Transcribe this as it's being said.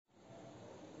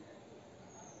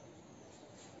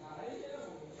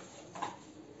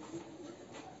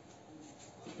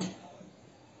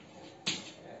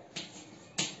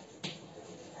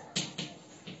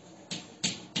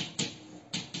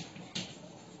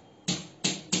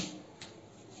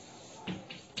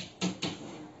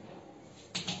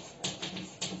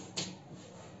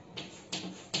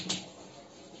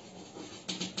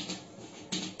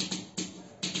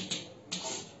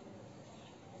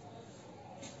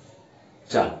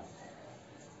ચાલો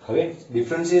હવે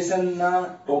ડિફરન્શિએશન ના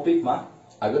ટોપિકમાં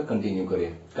આગળ કન્ટિન્યુ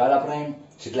કરીએ. કાલ આપણે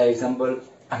જેટલા એક્ઝામ્પલ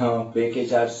 2 કે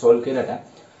 4 સોલ્વ કર્યા હતા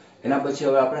એના પછી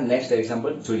હવે આપણે નેક્સ્ટ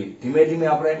એક્ઝામ્પલ જોઈએ. ધીમે ધીમે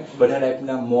આપણે બધા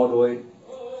ટાઈપના મોડ હોય,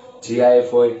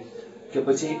 જીઆઈએફ હોય કે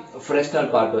પછી ફ્રેક્શનલ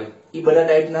પાર્ટ હોય એ બધા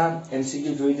ટાઈપના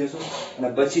એમસીક્યુ જોઈ જશું અને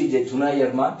પછી જે જૂના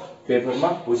યરમાં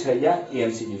પેપરમાં પૂછાઈ ગયા એ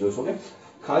એમસીક્યુ જોશું. ઓકે,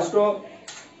 ખાસ તો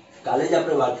કાલે જ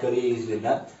આપણે વાત કરી એ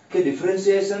રીતના કે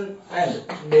ડિફરન્શિએશન એન્ડ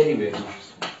ડેરિવેટિવ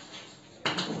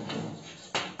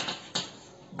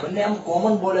બંને આમ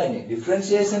કોમન બોલાય ને.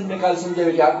 ડિફરન્શિએશન મેં કાલ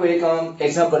સમજાવ્યું કે આખું એક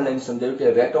એક્ઝામ્પલ લઈને સમજાવ્યું કે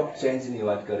રેટ ઓફ ચેન્જ ની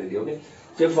વાત કરી હતી. ઓકે,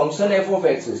 જે ફંક્શન f ઓફ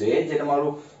x છે, જે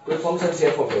તમારું કોઈ ફંક્શન છે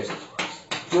f ઓફ x,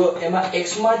 જો એમાં x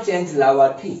માં ચેન્જ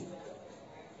લાવવાથી,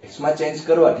 x માં ચેન્જ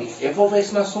કરવાથી f ઓફ x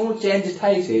માં શું ચેન્જ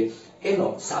થાય છે એનો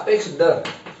સાપેક્ષ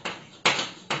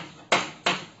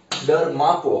દર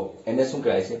માપો એને શું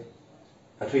કહેવાય છે,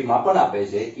 અથવા માપન આપે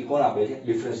છે. એ કોણ આપે છે?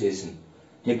 ડિફરન્શિએશન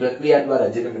ની પ્રક્રિયા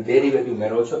દ્વારા જે તમે ડેરિવેટિવ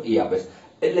મેળવો છો એ આપે છે.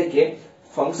 એટલે કે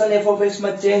ફંક્શન f ઓફ x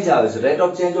માં ચેન્જ આવે છે, rate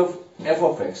of change of f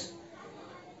of x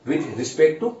with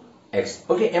respect to x.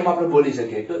 Okay, એમ આપણે બોલી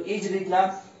શકીએ. તો એ જ રીતના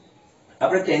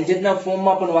આપણે ટેન્જેન્ટના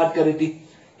ફોર્મમાં પણ વાત કરી હતી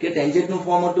કે ટેન્જેન્ટનું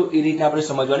ફોર્મ હતું એ રીતના આપણે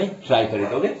સમજવાની ટ્રાય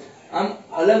કરી. ઓકે, આમ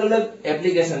અલગ અલગ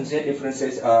એપ્લિકેશન છે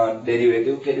ડિફરન્શિએશન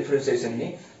ડેરિવેટિવ કે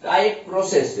ડિફરન્શિએશનની. તો આ એક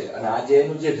પ્રોસેસ છે અને આ જે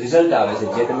એનું જે રિઝલ્ટ આવે છે,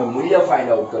 જે તમે મૂલ્ય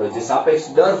ફાઇન્ડ આઉટ કરો, જે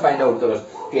સાપેક્ષ દર ફાઇન્ડ આઉટ કરો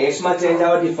કે x માં ચેન્જ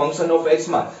આવવાથી ફંક્શન ઓફ x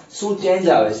માં શું ચેન્જ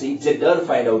આવે છે, જે દર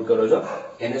ફાઇન્ડ આઉટ કરો છો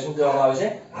એને શું કહેવામાં આવે છે?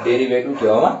 ડેરિવેટિવ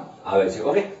કહેવામાં આવે છે.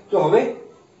 ઓકે, તો હવે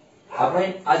આપણે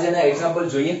આજે એના એક્ઝામ્પલ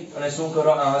જોઈએ અને શું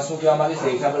કહેવા માંગે છે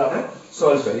એક્ઝામ્પલ આપણે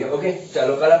સોલ્વ કરીએ. ઓકે,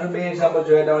 ચાલો કાલે આપણે 2 એક્ઝામ્પલ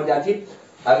જોયા હતા, ત્યાંથી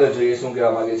આગળ જોઈએ શું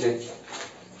કહેવા માંગે છે.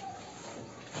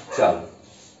 ચાલો,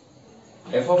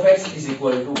 f of x is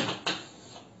equal to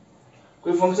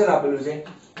કોઈ ફંક્શન આપેલું છે.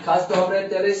 ખાસ તો આપણે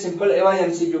અત્યારે સિમ્પલ એવા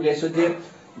એમસીક્યુ કહેશું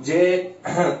જે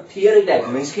થિયરી ટાઈપ,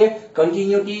 મીન્સ કે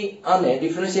કન્ટિન્યુટી અને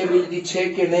ડિફરન્શિએબિલિટી છે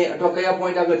કે નહીં, અથવા કયા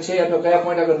પોઈન્ટ આગળ છે અથવા કયા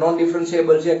પોઈન્ટ આગળ નોન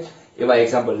ડિફરન્શિએબલ છે, એવા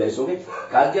એક્ઝામ્પલ લઈશું. ઓકે,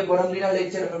 કારણ કે પરમદિના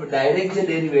લેક્ચર ડાયરેક્ટ જે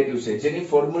ડેરિવેટિવ છે જેની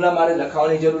ફોર્મ્યુલા મારે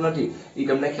લખાવવાની જરૂર નથી, એ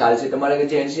તમને ખ્યાલ છે. તમારે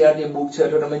જે એનસીઈઆરટી બુક છે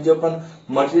અથવા તમે જે પણ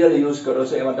મટીરીયલ યુઝ કરો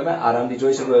છો એમાં તમે આરામથી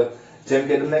જોઈ શકો. જેમ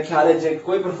કે તમને ખ્યાલ છે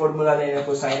કોઈ પણ ફોર્મ્યુલા લઈને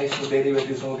કોઈ sin x નું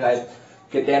ડેરિવેટિવ શું થાય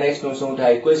કે tan x નું શું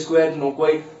થાય, કોઈ સ્ક્વેર નું,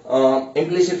 કોઈ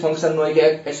ઇમ્પ્લિસિટ ફંક્શન હોય કે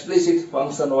એક્સપ્લિસિટ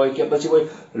ફંક્શન હોય કે પછી કોઈ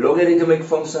લોગેરિથમિક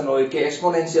ફંક્શન હોય કે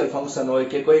એક્સપોનેન્શિયલ ફંક્શન હોય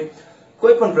કે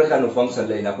કોઈ પણ પ્રકારનું ફંક્શન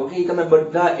લઈ નાખો કે તમે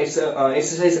બધા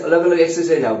એક્સરસાઇઝ અલગ અલગ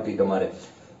એક્સરસાઇઝ આવતી તમારે.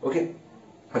 ઓકે,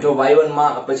 જો y1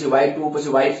 માં પછી y2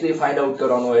 પછી y3 ફાઇન્ડ આઉટ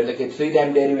કરવાનું હોય, એટલે કે 3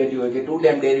 ટાઈમ ડેરિવેટિવ હોય કે 2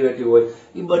 ટાઈમ ડેરિવેટિવ હોય,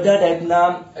 એ બધા ટાઈપના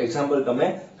એક્ઝામ્પલ તમે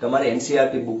તમારે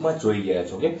એનસીઈઆરટી બુકમાં જોઈ ગયા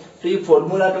છો. ઓકે, તો એ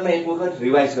ફોર્મ્યુલા તમે એક વખત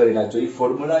રિવાઇઝ કરી નાખજો. એ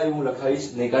ફોર્મ્યુલા હું લખાવીશ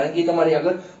નહીં, કારણ કે તમારી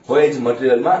આગળ હોય જ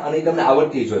મટીરીયલમાં અને એ તમને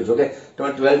આવડતી જ હોય. ઓકે,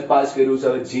 તમે 12th પાસ કર્યું છે,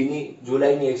 હવે જીની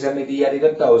જુલાઈની એક્ઝામની તૈયારી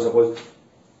કરતા હો સપોઝ,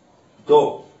 તો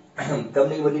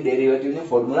તમને એ બધી ડેરિવેટિવની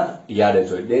ફોર્મ્યુલા યાદ જ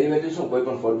હોય. ડેરિવેટિવ શું, કોઈ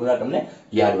પણ ફોર્મ્યુલા તમને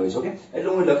યાદ હોય છે. ઓકે, એટલે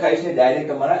હું લખાઈશ ને ડાયરેક્ટ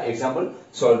તમારા એક્ઝામ્પલ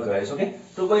સોલ્વ કરાવીશ. ઓકે,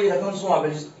 તો કોઈ રકમ શું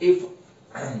આપેલ છે? if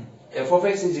f of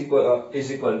x is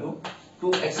equal to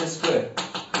 2x²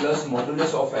 plus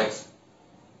modulus of x.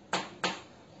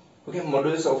 Okay,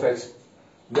 modulus of x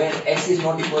when x is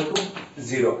not equal to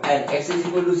 0 and x is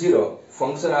equal to 0,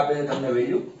 function આપે છે તમને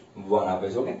વેલ્યુ 1 આપે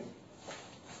છે. Okay,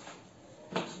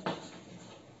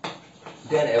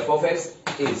 then f of x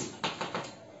is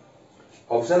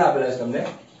option આપેલા છે તમને.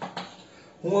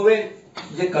 હું હવે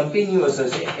જે કન્ટિન્યુઅસ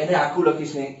છે એને આખું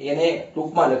લખીશ ને એને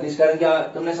ટૂંકમાં લખીશ, કારણ કે આ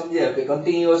તમને સમજી જાય કે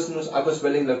કન્ટિન્યુઅસ નું આખું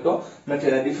સ્પેલિંગ લખતો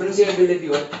નથી અને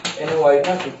ડિફરન્શિએબિલિટી હોય એને હું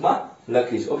આ ટૂંકમાં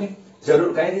લખીશ. ઓકે,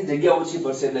 જરૂર કઈ નહીં, જગ્યા ઓછી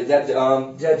પડશે એટલે જ્યાં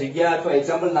જગ્યા અથવા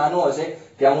એક્ઝામ્પલ નાનો હશે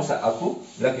ત્યાં હું આખું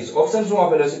લખીશ. ઓપ્શન શું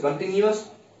આપેલો છે? Continuous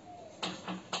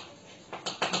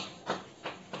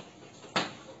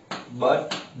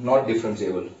but not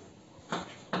differentiable.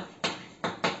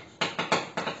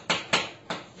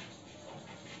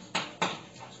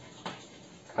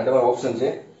 આ તમારો ઓપ્શન છે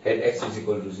at x is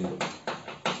equal to 0.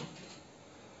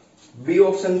 B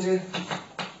option છે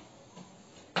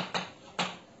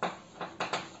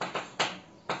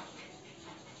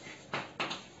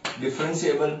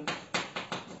differentiable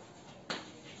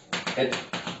at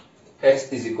x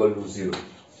is equal to 0.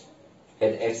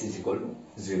 at x is equal to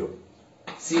 0.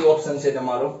 C option છે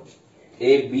તમારો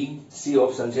A B C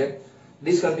ऑप्शन છે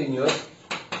discontinuous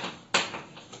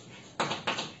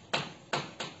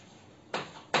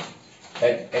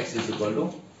at x is equal to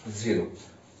 0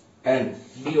 and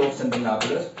D option તમને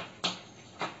આપેલો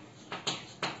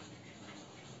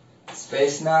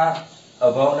space ના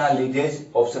અભાવના લીધે જ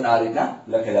option આ રીતના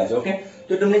લખેલા છે. ઓકે,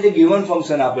 તો તમને જે ગિવન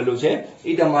ફંક્શન આપેલું છે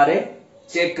એ તમારે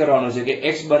ચેક કરવાનું છે કે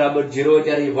x બરાબર 0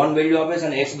 ત્યારે 1 વેલ્યુ આપે છે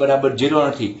અને x બરાબર 0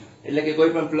 નથી એટલે કે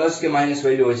કોઈ પણ પ્લસ કે માઇનસ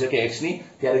વેલ્યુ હોય શકે x ની,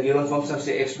 ત્યારે ગિવન ફંક્શન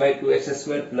છે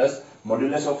x/2x² plus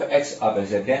modulus of x આપે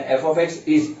છે. then f of x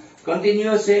is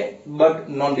continuous છે but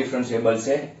non differentiable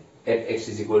છે at x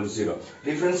is equal to 0.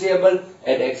 differentiable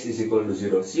at x is equal to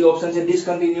 0. c option છે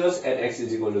discontinuous at x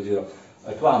is equal to 0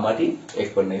 અથવા આમાંથી એક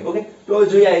પણ નહીં. ઓકે, તો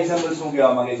જોઈએ આ એક્ઝામ્પલ શું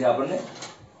કહેવા માંગે છે આપણને.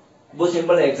 બહુ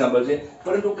સિમ્પલ એક્ઝામ્પલ છે,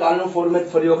 પરંતુ કાલનું ફોર્મેટ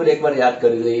ફરી વખત એકવાર યાદ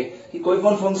કરી લઈએ કે કોઈ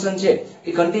પણ ફંક્શન છે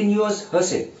એ કન્ટિન્યુઅસ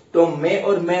હશે તો મે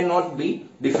ઓર મે નોટ બી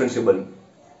ડિફરન્શિયેબલ.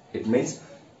 ઇટ મીન્સ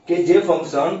કે જે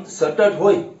ફંક્શન સતત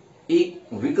હોય એ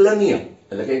વિકલનીય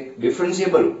એટલે કે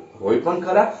ડિફરન્શિયેબલ હોય પણ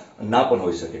ખરા, ના પણ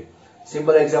હોઈ શકે.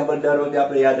 સિમ્પલ એક્ઝામ્પલ દર વખતે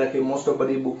આપણે યાદ રાખીએ, મોસ્ટ ઓફ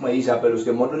બધી બુકમાં એ જ આપેલું છે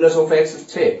કે મોડ્યુલસ ઓફ x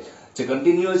છે જે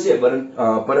કન્ટિન્યુઅસ છે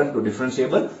પરંતુ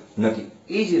ડિફરન્શિયેબલ નથી.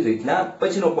 એ જ રીતના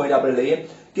પછીનો પોઈન્ટ આપણે લઈએ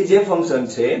કે જે ફંક્શન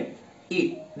છે એ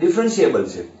ડિફરન્શિયેબલ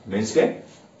છે, મીન્સ કે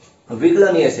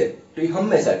વિકલનીય છે, તો એ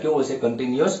હંમેશા કેવું હશે?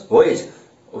 કન્ટિન્યુઅસ હોય જ.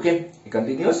 ઓકે, એ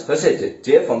કન્ટિન્યુઅસ હશે જ.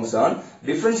 જે ફંક્શન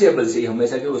ડિફરન્શિયેબલ છે એ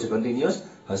હંમેશા કેવું હશે? કન્ટિન્યુઅસ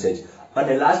હશે જ.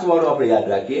 અને લાસ્ટ વાળો આપણે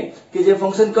યાદ રાખીએ કે જે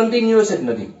ફંક્શન કન્ટિન્યુઅસ જ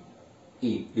નથી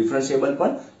એ ડિફરન્શિયેબલ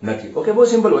પણ નથી. ઓકે, બહુ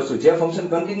સિમ્પલ વસ્તુ. જે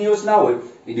ફંક્શન કન્ટિન્યુઅસ ના હોય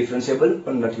એ ડિફરન્શિયેબલ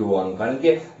પણ નથી હોવાનું, કારણ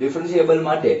કે ડિફરન્શિયેબલ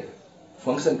માટે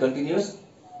ફંક્શન કન્ટિન્યુઅસ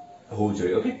હોવું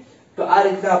જોઈએ. ઓકે, તો આ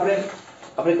રીતના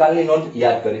આપણે કાલની નોંધ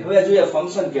યાદ કરી. હવે જોઈએ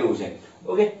ફંક્શન કેવું છે.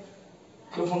 ઓકે,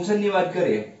 તો ફંક્શન ની વાત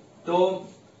કરીએ તો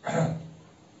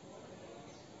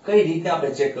કઈ રીતના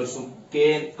આપણે ચેક કરશું કે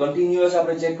કન્ટિન્યુઅસ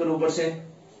આપણે ચેક કરવું પડશે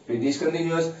કે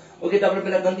ડિસકન્ટિન્યુઅસ. ઓકે, તો આપણે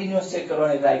પહેલા કન્ટિન્યુઅસ ચેક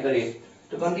કરવાની ટ્રાય કરીએ.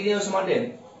 તો કન્ટિન્યુઅસ માટે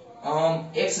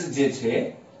x જે છે,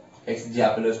 x જે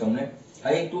આપેલો છે તમને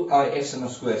અહીં તો x નો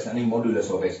સ્ક્વેર છે અને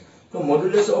મોડ્યુલસ ઓફ x. તો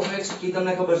મોડ્યુલસ ઓફ x કી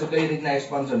તમને ખબર છે કઈ રીતના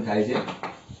એક્સપાન્શન થાય છે.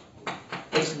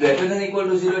 x greater than equal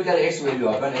to 0 ત્યારે x વેલ્યુ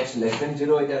આપે અને x less than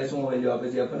 0 હોય ત્યારે શું વેલ્યુ આપે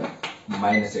છે? આપણને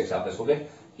 -x આપે છે. ઓકે,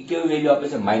 એ કેવી વેલ્યુ આપે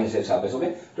છે? -x આપે છે. ઓકે,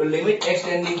 તો limit x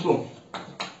tending two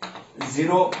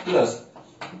 0 plus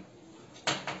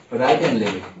right hand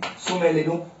limit. શું મેં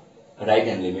લીધું? Right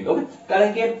hand limit. ઓકે,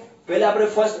 કારણ કે પહેલા આપણે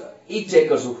ફર્સ્ટ ઈ ચેક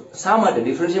કરશું. શા માટે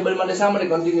ડિફરન્શિયેબલ માટે શા માટે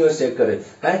કન્ટિન્યુઅસ ચેક કરે?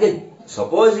 કારણ કે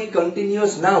સપોઝ ઈ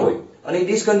કન્ટિન્યુઅસ ના હોય અને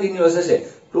ડિસકન્ટિન્યુઅસ હશે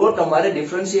તો તમારે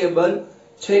ડિફરન્શિયેબલ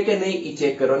છે કે નહીં ઈ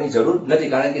ચેક કરવાની જરૂર નથી,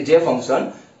 કારણ કે જે ફંક્શન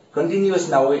કન્ટિન્યુઅસ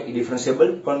ના હોય એ ડિફરન્શિયેબલ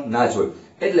પણ ના જ હોય.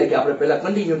 એટલે કે આપણે પહેલા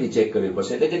કન્ટિન્યુટી ચેક કરવી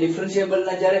પડશે. એટલે કે ડિફરન્શિયેબલ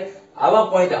ના જ્યારે આવા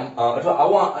પોઈન્ટ અથવા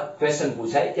આવા ક્વેશ્ચન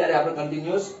પૂછાય ત્યારે આપણે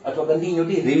કન્ટિન્યુઅસ અથવા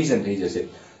કન્ટિન્યુટી રિવિઝન થઈ જશે.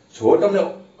 જો તમને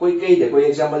કોઈ કહી દે, કોઈ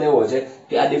એક્ઝામ્પલ એવો છે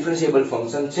કે આ ડિફરન્શિયેબલ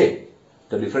ફંક્શન છે,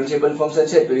 તો ડિફરન્શિયેબલ ફંક્શન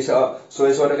છે તો એ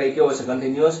 100% કેવો હશે?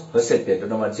 કન્ટિન્યુઅસ હશે જ, તો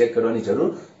તમારે ચેક કરવાની જરૂર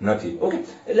નથી. ઓકે,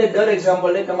 એટલે દર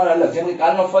એક્ઝામ્પલ ને તમારે અલગ, જેમ કે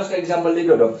કાલનો ફર્સ્ટ એક્ઝામ્પલ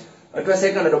લીધો હતો અથવા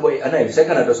સેકન્ડ હતો, નહીં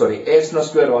સેકન્ડ હતો, સોરી, x નો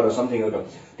સ્ક્વેર વાળો સમથિંગ હતો,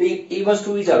 તો એ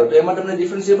વસ્તુ વિચારો તો એમાં તમને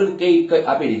ડિફરન્શિયેબલ કઈ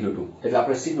આપી દીધું હતું, એટલે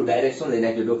આપણે સીધું ડાયરેક્ટ શું લઈ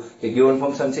નાખ્યું હતું કે ગિવન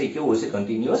ફંક્શન છે એ કેવું હશે?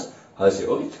 કન્ટિન્યુઅસ હશે.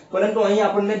 ઓકે, પરંતુ અહીં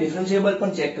આપણને ડિફરન્શિયેબલ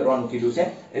પણ ચેક કરવાનું કીધું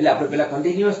છે, એટલે આપણે પેલા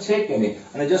કન્ટિન્યુઅસ છે કે નહીં,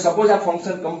 અને જો સપોઝ આ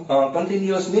ફંક્શન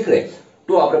કન્ટિન્યુઅસ નીકળે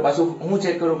તો આપણે પાછું હું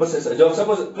ચેક કરવું પડશે. જો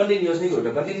સપોઝ કન્ટિન્યુઅસ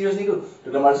નીકળ્યું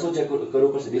તો તમારે શું ચેક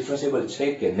કરવું પડશે? ડિફરન્શિયેબલ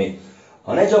છે કે નહીં.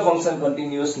 અને જો ફંક્શન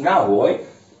કન્ટિન્યુઅસ ના હોય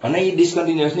અને એ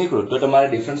ડિસકન્ટિન્યુઅસ નીકળ્યું તો તમારે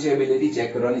ડિફરન્શિયેબિલિટી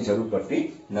ચેક કરવાની જરૂર પડતી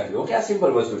નથી. ઓકે, આ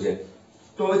સિમ્પલ વસ્તુ છે.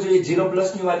 તો જો 0 પ્લસ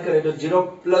ની વાત કરીએ તો 0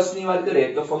 પ્લસ ની વાત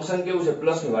કરીએ તો ફંક્શન કેવું છે?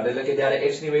 પ્લસ ની વાત, એટલે કે જ્યારે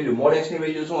x ની વેલ્યુ મોડ x ની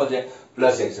વેલ્યુ શું હશે?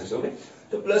 પ્લસ x હશે. ઓકે,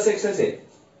 તો પ્લસ x હશે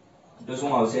તો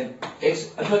શું આવશે? x,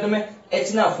 અથવા તમે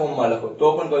h ના ફોર્મમાં લખો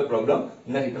તો પણ કોઈ પ્રોબ્લેમ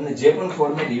નથી. તમને જે પણ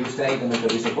ફોર્મેટ યુઝ થાય તમે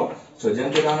કરી શકો છો.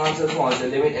 જેમ કે આનો આન્સર શું આવશે?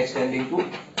 Limit x tending two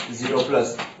 0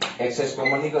 plus x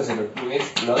common નીકળશે તો 2x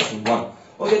 1.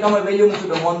 ઓકે, તમે વેલ્યુ મૂકશો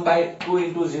તો 1/2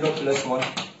 into 0 plus 1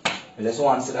 એટલે શું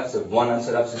આન્સર આપશે? 1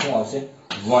 આન્સર આપશે. શું આવશે?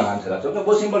 1 આન્સર આપશે. ઓકે,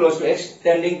 બહુ સિમ્પલ વસ્તુ. x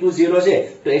ટેન્ડિંગ ટુ 0 છે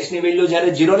તો x ની વેલ્યુ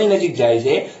જ્યારે 0 ની નજીક જાય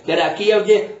છે ત્યારે આખી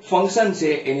જે ફંક્શન છે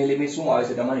એની લિમિટ શું આવે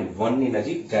છે? તમારી 1 ની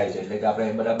નજીક જાય છે, એટલે કે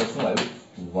આપણે બરાબર શું આવ્યું?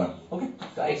 1. ઓકે,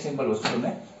 તો આ એક સિમ્પલ વસ્તુ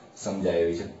તમને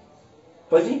સમજાય છે.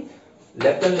 પછી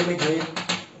લેફ્ટ હેન્ડ લિમિટ જોઈએ.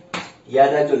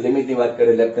 યાદ રાખજો, લિમિટ ની વાત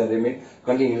કરીએ, left hand limit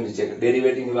continuity check,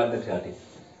 derivative ની વાત નથી થતી.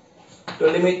 તો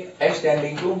limit x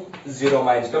tending two 0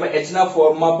 minus, તમે h ના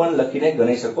ફોર્મમાં પણ લખીને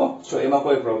ગણી શકો છો, એમાં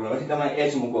કોઈ પ્રોબ્લેમ નથી. તમારે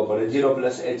h મૂકવો પડે, 0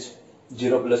 plus h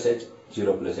 0 plus h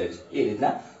 0 plus h એ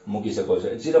રીતના મૂકી શકો છો.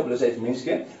 0 પ્લસ h મીન્સ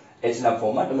કે h ના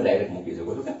ફોર્મમાં તમે ડાયરેક્ટ મૂકી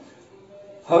શકો છો.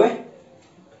 હવે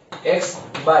x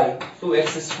બાય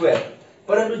 2x સ્ક્વેર,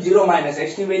 પરંતુ 0 માઇનસ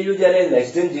x ની વેલ્યુ જ્યારે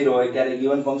લેસ ધેન 0 હોય ત્યારે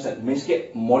ગિવન ફંક્શન મીન્સ કે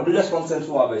મોડ્યુલસ ફંક્શન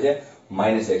શું આપે છે?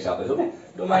 -x આપે છે. ઓકે,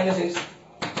 તો -x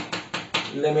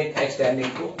limit x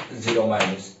tending two 0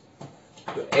 minus,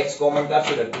 તો x કોમન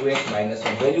કાઢશો તો 2x -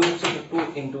 1 વેલ્યુ મૂકશો તો 2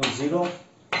 into 0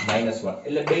 -1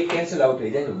 એટલે બે કેન્સલ આઉટ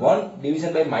થઈ જાય. 1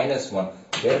 ડિવિઝન બાય -1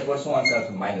 therefore શું આન્સર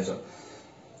આવશે? -1.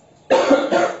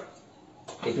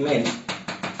 It means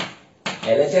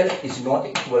LHL is not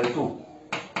equal to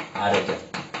RHS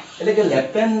એટલે કે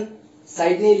લેફ્ટ હેન્ડ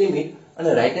સાઈડની લિમિટ અને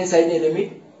right hand સાઈડની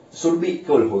limit should be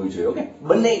equal હોવી જોઈએ. ઓકે,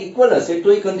 બંને ઇક્વલ હશે તો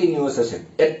એ કન્ટિન્યુઅસ હશે.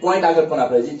 એક પોઈન્ટ આગળ પણ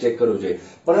આપણે હજી ચેક કરવું જોઈએ,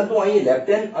 પરંતુ અહીં લેફ્ટ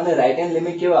હેન્ડ અને રાઈટ હેન્ડ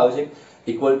લિમિટ કેવા આવશે?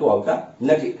 ઇક્વલ ટુ આવતા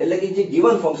નથી. એટલે કે જે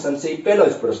ગિવન ફંક્શન છે એ પહેલો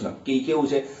જ પ્રશ્ન કે એ કેવું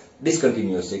છે?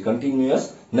 ડિસકન્ટિન્યુઅસ છે, કન્ટિન્યુઅસ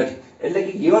નથી. એટલે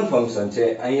કે ગિવન ફંક્શન છે,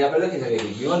 અહીં આપણે લખી શકીએ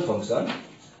કે given function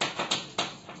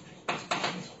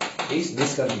is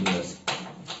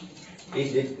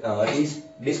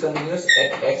discontinuous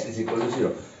at x is equal to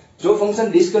 0. જો ફંક્શન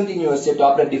ડિસકન્ટિન્યુઅસ છે તો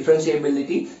આપણે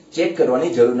ડિફરન્શિએબિલિટી ચેક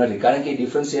કરવાની જરૂર નથી, કારણ કે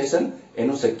ડિફરન્શિએશન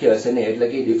એનું શક્ય હશે નહીં, એટલે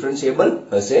કે ડિફરન્શિએબલ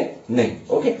હશે નહીં.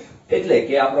 ઓકે, એટલે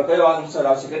કે આપણો કયો આન્સર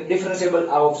આવશે? કે ડિફરન્શિએબલ.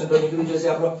 આ ઓપ્શન તો નીકળી જશે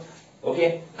આપણો. ઓકે,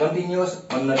 કન્ટિન્યુઅસ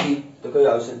પણ નથી તો કયો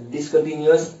આવશે?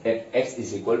 Discontinuous at x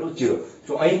is equal to 0.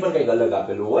 જો અહીં પણ કંઈક અલગ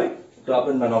આપેલું હોય તો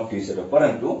આપણે નોટ કરી શકો,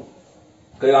 પરંતુ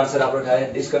કયો આન્સર આપણો થાય?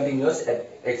 Discontinuous at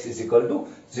x is equal to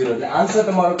 0. એટલે આન્સર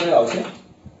તમારો કયો આવશે?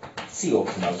 સી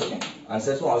ઓપ્શન આવશે. ઓકે,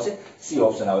 આન્સર શું આવશે? સી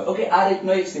ઓપ્શન આવે. ઓકે, આ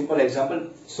રીતનો એક સિમ્પલ એક્ઝામ્પલ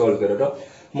સોલ્વ કર્યો તો.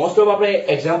 મોસ્ટ ઓફ આપણે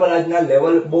એક્ઝામ્પલ આજના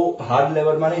લેવલ બહુ હાર્ડ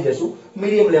લેવલમાં નહીં જશું,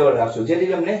 મીડિયમ લેવલ રાખશું, જેથી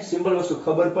તમને સિમ્પલ વસ્તુ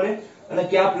ખબર પડે અને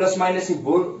ક્યાં પ્લસ માઇનસ ની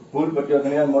ભૂલ પડતી હોય.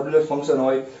 ઘણી મોડ્યુલસ ફંક્શન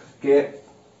હોય કે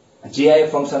GIF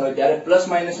ફંક્શન હોય ત્યારે પ્લસ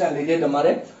માઇનસ ના લીધે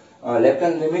તમારે લેફ્ટ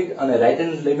હેન્ડ લિમિટ અને રાઈટ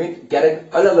હેન્ડ લિમિટ ક્યારેક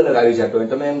અલગ અલગ આવી જતો હોય.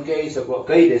 તમે એમ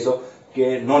કહી દેશો કે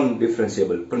નોન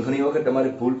ડિફરન્શિયેબલ, પણ ઘણી વખત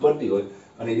તમારી ભૂલ પડતી હોય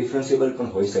અને ડિફરન્શિયેબલ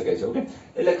પણ હોઈ શકે છે. ઓકે,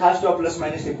 એટલે ખાસ તો પ્લસ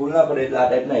માઇનસ ની ભૂલ ના પડે એટલે આ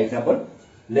ટાઈપના એક્ઝામ્પલ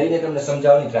લઈને તમને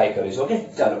સમજાવવાની ટ્રાય કરીશ. ઓકે,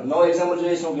 ચાલો નવો એક્ઝામ્પલ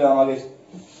જોઈએ શું કહેવા માંગે છે.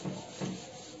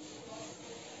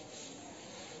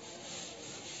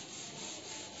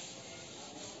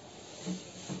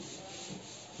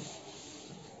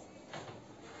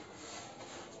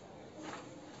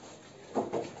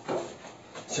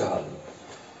 ચાલો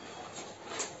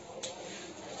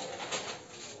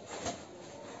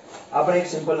આપણે એક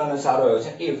સિમ્પલ અને સારો એવો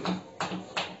છે. if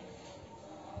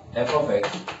f of x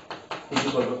is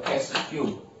equal to x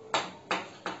cube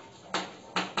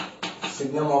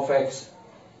signum of x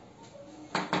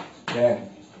then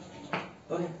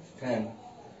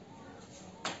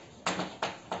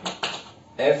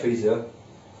f is a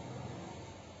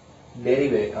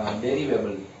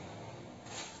derivable.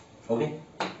 Okay,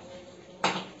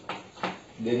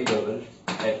 derivable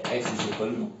at x is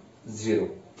equal to 0.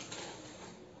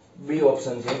 B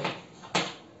option છે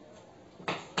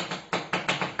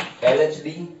LHD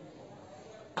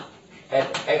at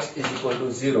x is equal to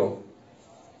 0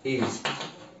 is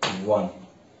 1.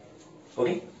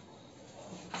 Okay,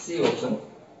 C option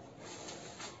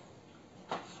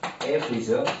f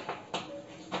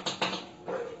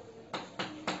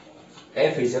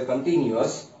is a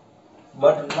continuous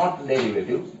but not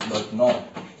derivable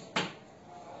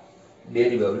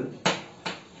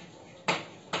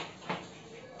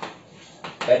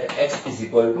at x is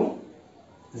equal to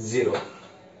 0.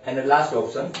 And the last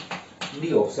option, D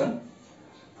option,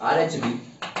 RHD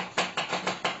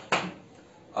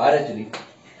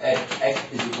at x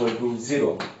is equal to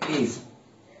 0 is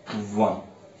 1.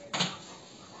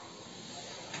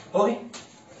 Okay,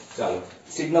 ચાલો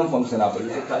સિગ્નમ function આપેલું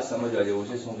છે, ખાસ સમજવા જેવું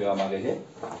છે શું કહેવા માંગે છે.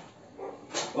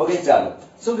 ઓકે, ચાલો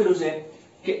શું કીધું છે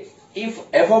કે if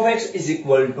f of x is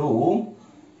equal to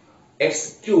x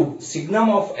cube signum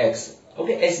of x.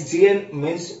 Okay, SGN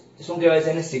means શું કહેવાય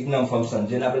છે એને? સિગ્નમ ફંક્શન,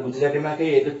 જેને આપણે ગુજરાતીમાં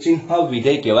કહીએ તો ચિહ્ન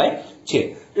વિધેય કહેવાય છે.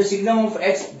 તો સિગ્નમ ઓફ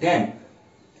x ધેન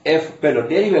f પેલો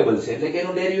ડેરિવેબલ છે, એટલે કે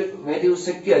એનું ડેરિવેટિવ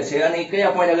શક્ય છે અને એ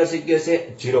કયા પોઈન્ટ આગળ શક્ય છે?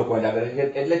 0 પોઈન્ટ આગળ.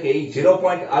 એટલે કે એ 0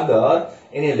 પોઈન્ટ આગળ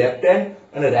એની લેફ્ટ હેન્ડ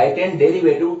અને રાઈટ હેન્ડ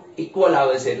ડેરિવેટિવ ઇક્વલ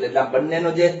આવે છે. એટલે આ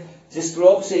બંનેનો જે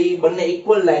સ્લોપ છે એ બંને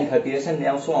ઇક્વલ લાઈન થતી હશે ને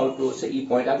શું આવતું હશે? એ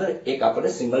પોઈન્ટ આગળ એક આપણે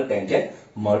સિંગલ ટેન્જેન્ટ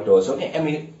મળતો હશે. ઓકે, એમ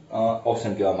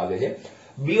ઓપ્શન કહેવા માંગે છે.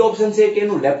 બી ઓપ્શન છે કે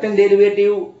એનું લેફ્ટ હેન્ડ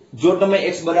ડેરિવેટિવ જો તમે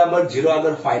x બરાબર 0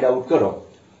 આગળ ફાઇન્ડ આઉટ કરો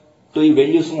તો એ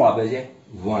વેલ્યુ શું આપે છે?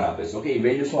 1 આપે છે. ઓકે, એ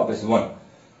વેલ્યુ શું આપે છે? 1.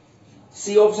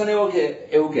 સી ઓપ્શન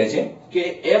એવું કહે છે કે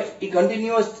f એ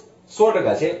કન્ટિન્યુઅસ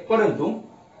 100% છે, પરંતુ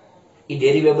એ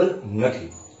ડેરિવેબલ નથી.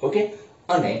 ઓકે,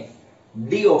 અને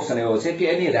ડી ઓપ્શન એવો છે કે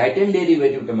એની રાઈટ હેન્ડ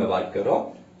ડેરિવેટિવ તમે વાત કરો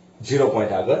 0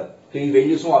 પોઈન્ટ આગળ તો એ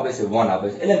વેલ્યુ શું આપે છે? 1 આપે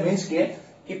છે. એટલે મીન્સ કે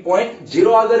એ પોઈન્ટ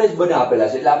 0 આગળ જ બધા આપેલા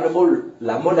છે. એટલે આપણે બહુ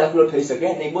લાંબો દાખલો થઈ શકે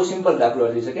અને બહુ સિમ્પલ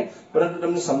દાખલો થઈ શકે, પરંતુ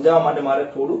તમને સમજાવવા માટે મારે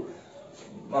થોડું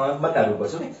બતાવવું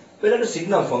પડશે. પહેલા તો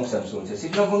સિગ્નમ ફંક્શન શું છે?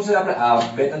 સિગ્નમ ફંક્શન આપણે આ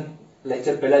 2-3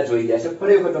 લેક્ચર પહેલા જોઈ ગયા છે.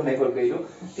 ફરી વખત તમને એકવાર કહી દઉં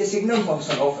કે સિગ્નમ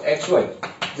ફંક્શન ઓફ x હોય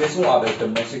જે શું આપે છે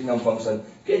તમને? સિગ્નમ ફંક્શન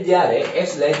કે જ્યારે x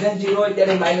less than 0 હોય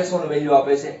ત્યારે -1 વેલ્યુ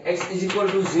આપે છે, x is equal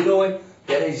to 0 હોય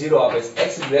ત્યારે 0 આપે છે,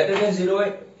 x greater than 0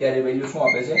 હોય ત્યારે વેલ્યુ શું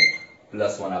આપે છે?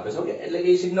 +1 આપે છે. ઓકે, એટલે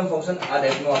કે સિગ્નમ ફંક્શન આ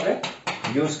ટાઈપનું આપણે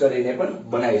યુઝ કરીને પણ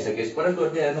બનાવી શકીએ છીએ, પરંતુ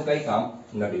અત્યારે એનું કઈ કામ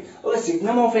નથી. હવે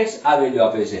સિગ્નમ ઓફ x આ વેલ્યુ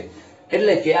આપે છે,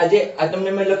 એટલે કે આ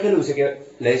તમને મેં લખેલું છે કે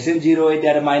લેસ ધેન 0 હોય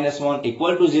ત્યારે -1,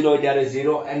 ઇક્વલ ટુ 0 હોય ત્યારે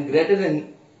 0 એન્ડ ગ્રેટર ધેન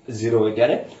 0 હોય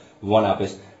ત્યારે 1 આપે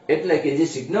છે. એટલે કે જે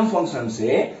સિગ્નમ ફંક્શન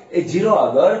છે એ 0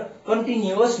 આગળ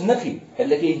કન્ટિન્યુઅસ નથી,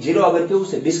 એટલે કે 0 આગળ કેવું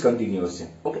છે, ડિસકન્ટિન્યુઅસ છે.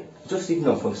 ઓકે, જો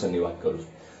સિગ્નમ ફંક્શન ની વાત કરું છું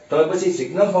તો પછી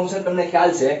સિગ્નમ ફંક્શન તમને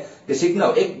ખ્યાલ છે કે સિગ્નમ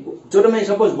એક જો તમે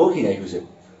સપોઝ ગોખી નાખ્યું છે,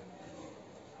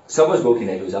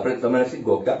 આપણે તમે નથી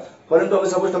ગોખતા, પરંતુ હવે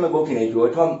સપોઝ તમે ગોખી નાખ્યું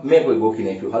અથવા મેં કોઈ ગોખી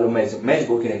નાખ્યું, હાલો મેં જ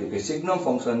ગોખી નાખ્યું કે સિગ્નમ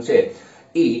ફંક્શન છે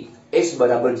ઈ x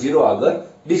બરાબર 0 આગળ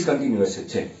ડિસકન્ટિન્યુઅસ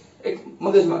છે. એક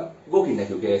મગજમાં ગોખી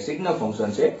નાખ્યું કે સિગ્નમ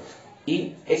ફંક્શન છે ઈ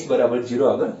x બરાબર 0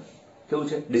 આગળ કેવું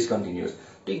છે, ડિસકન્ટિન્યુઅસ.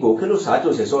 તો એ ગોખેલું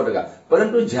સાચું છે 100%,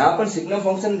 પરંતુ જ્યાં પણ સિગ્નમ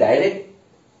ફંક્શન ડાયરેક્ટ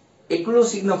એકલું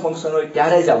સિગ્નમ ફંક્શન હોય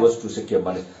ત્યારે જ આ વસ્તુ શક્ય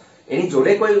બને. એની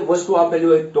જોડે કોઈ વસ્તુ આપેલી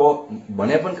હોય તો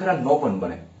બને પણ ખરા, નો પણ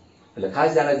બને. એટલે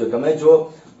ખાસ ધ્યાન રાખજો. તમે જો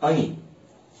અહીં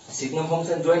સિગ્નમ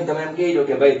ફંક્શન જોઈને તમે એમ કહી દો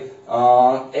કે ભાઈ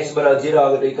x બરાબર 0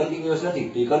 આગળ એ કન્ટિન્યુઅસ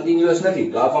નથી,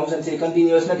 તો આ ફંક્શન છે એ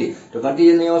કન્ટિન્યુઅસ નથી, તો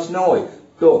કન્ટિન્યુઅસ ન હોય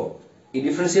તો એ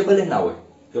ડિફરન્શિયેબલ ના હોય.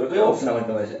 તો કયો ઓપ્શન આવે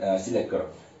તમે સિલેક્ટ કરો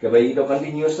કે ભાઈ એ તો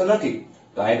કન્ટિન્યુઅસ તો નથી,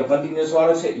 તો અહીં તો કન્ટિન્યુઅસ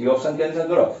વાળો છે, એ ઓપ્શન કેન્સલ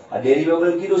કરો. આ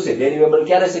ડેરિવેબલ કીધું છે, ડેરિવેબલ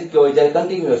ક્યારે શક્ય હોય, જ્યારે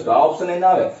કન્ટિન્યુઅસ, તો આ ઓપ્શન એ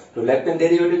ના આવે. તો લેફ્ટ હેન્ડ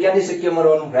ડેરિવેટિવ ક્યાંથી શક્ય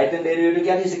મળવાનું, રાઈટ હેન્ડ ડેરિવેટિવ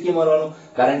ક્યાંથી શક્ય મળવાનું,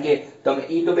 કારણ કે તમે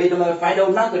ઈ તો બે તમે ફાઇન્ડ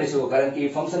આઉટ ના કરી શકો, કારણ કે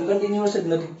એ ફંક્શન કન્ટિન્યુઅસ જ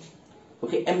નથી.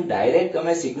 ઓકે, એમ ડાયરેક્ટ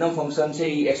તમે સિગ્નમ ફંક્શન છે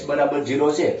ઈ x બરાબર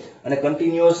 0 છે અને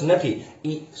કન્ટિન્યુઅસ નથી,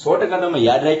 ઈ 100% તમે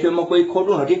યાદ રાખ્યું, એમાં કોઈ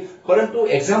ખોટું નથી, પરંતુ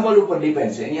એક્ઝામ્પલ ઉપર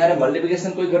ડિપેન્ડ છે. એની હારે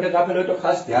મલ્ટીપ્લિકેશન કોઈ ઘટક આપેલો હોય તો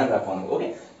ખાસ ધ્યાન રાખવાનું. ઓકે,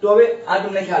 તો હવે આ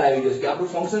તમને ખ્યાલ આવી ગયો છે કે આપણું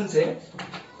ફંક્શન છે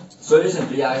સોલ્યુશન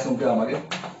પ્લી આ શું કહેવા માંગે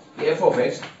કે f of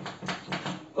x.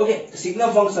 Okay, સિગ્નમ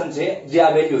function છે જે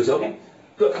આ વેલ્યુ છે. ઓકે,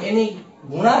 તો એની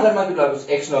ગુણાકારમાં કેટલું આપ્યું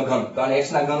છે, x નો ઘન, તો આને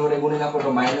x ના ઘન વડે ગુણી નાખો તો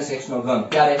 -x નો ઘન,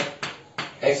 ક્યારે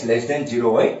x લેસ ધેન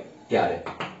 0 હોય ત્યારે.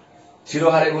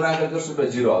 0 હારે ગુણાકાર કરશું તો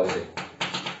 0 આવશે,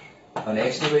 અને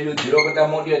x ની વેલ્યુ 0 કરતા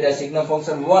મોટી હોય ત્યારે સિગ્નમ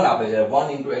ફંક્શન 1 આપે છે,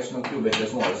 1 into x નો ક્યુબ એટલે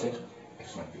શું આવશે,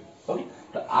 x નો ક્યુબ. ઓકે,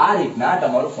 તો આ રીતના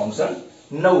તમારું ફંક્શન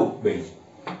નવું બન્યું.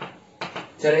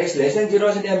 જ્યારે x લેસ ધેન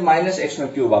 0 છે ત્યારે -x નો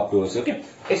ક્યુબ આપતો હશે. ઓકે,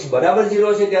 x બરાબર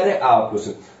 0 છે ત્યારે આ આપતું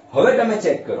છે. હવે તમે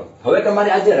ચેક કરો, હવે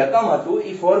તમારે આ જે રકમ હતું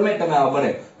એ ફોર્મેટ તમે આ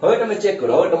બને, હવે તમે ચેક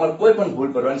કરો, હવે તમારે કોઈ પણ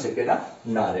ભૂલ કરવાની શક્યતા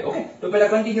ના રહે. ઓકે, તો પહેલા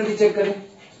કન્ટિન્યુટી ચેક કરીએ.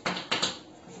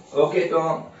 ઓકે, તો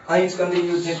અહીં જ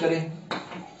કન્ટિન્યુ ચેક કરીએ.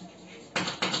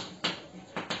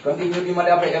 કન્ટિન્યુટી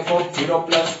માટે આપણે f of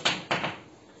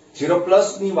 0 પ્લસ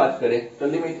ની વાત કરીએ તો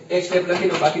લિમિટ એક સ્ટેપ લખી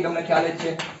દો, બાકી તમને ખ્યાલ જ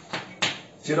છે.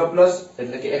 0 પ્લસ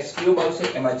એટલે કે x ક્યુબ આવશે,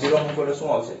 એમાં 0 મૂકો તો શું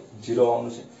આવશે, 0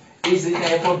 આવવાનું છે. એ જ રીતે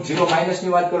f of 0 માઇનસ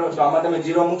ની વાત કરો તો આમાં તમે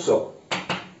 0 મૂકશો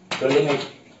તો limit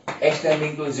x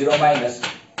tending two 0 minus,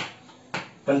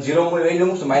 પણ 0 મૂળ વેલ્યુ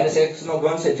મૂકશો, -x નો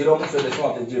ઘન છે, 0 મૂકશો એટલે શું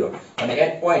આવશે, 0, અને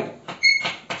એટ પોઈન્ટ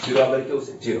 0 આગળ કેવું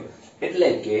છે, 0. એટલે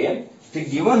કે the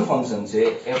given function છે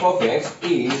f of x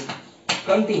is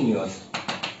continuous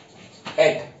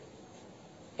at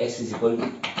x is equal to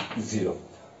 0.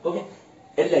 Okay,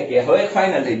 એટલે કે હવે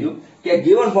ફાઇનલ થઈ ગયું કે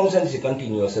given function છે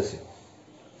કન્ટિન્યુઅસ હશે,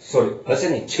 સોરી હશે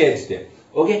નહીં, છે જ તે.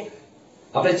 ઓકે,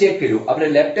 આપણે ચેક કર્યું, આપણે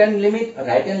left hand limit,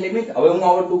 right hand limit, હવે હું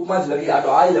આવો ટૂંકમાં જ લખી, આ તો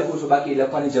આ લખું છું, બાકી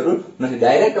લખવાની જરૂર નથી,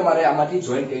 ડાયરેક્ટ તમારે આમાંથી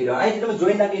જોઈન કરી દો. અહીંથી તમે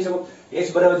જોઈન ના કરી શકો, x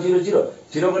બરાબર 0 0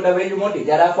 0 કરતા વેલ્યુ મોટી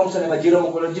ત્યારે આ ફંક્શન એમાં 0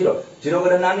 મૂકો તો 0, 0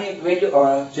 કરતા નાની વેલ્યુ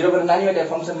 0 કરતા નાની હોય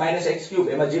ત્યારે ફંક્શન -x ક્યુબ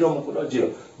એમાં 0 મૂકો તો 0,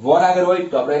 1 આગળ હોય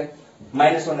તો આપણે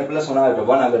 -1 ને +1 આવે તો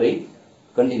 1 આગળ રહી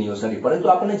કન્ટિન્યુઅસ નથી, પરંતુ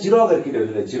આપણને 0 આગળ કીધું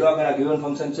એટલે 0 આગળ આ ગિવન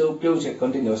ફંક્શન છે કેવું છે,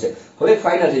 કન્ટિન્યુઅસ છે. હવે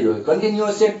ફાઇનલ થઈ ગયું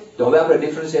કન્ટિન્યુઅસ છે, તો હવે આપણે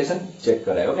ડિફરન્શિએશન ચેક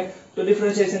કરાય. ઓકે, તો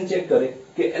ડિફરન્શિએશન ચેક કરે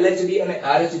કે LHD અને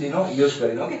RHD નો યુઝ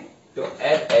કરીને. ઓકે, તો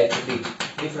LHD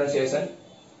differentiation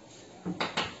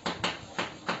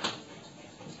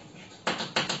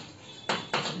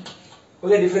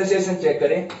okay, differentiation check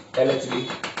કરે LHD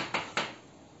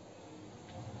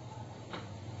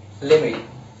limit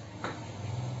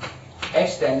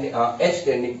h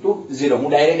tending to 0, હું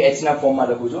ડાયરેક્ટ h ના ફોર્મમાં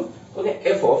લખું છું. Okay,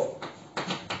 f of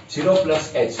 0 plus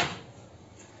h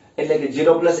એટલે કે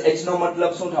 0 plus h નો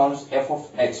મતલબ શું થવાનું, f of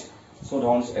h શું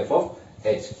થવાનું, f of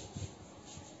h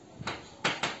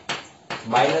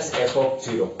minus f of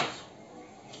 0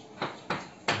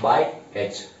 by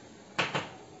h.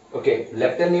 Okay,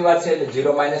 left hand ની વાત છે એટલે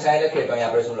 0 માઇનસ આ લખીએ તો અહીં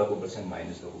આપણે શું લખવું પડશે,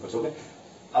 માઇનસ લખવું પડશે. ઓકે,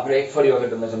 આપણે એક ફરી વખત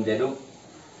તમને સમજાવી દઉં.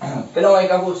 પેલા હું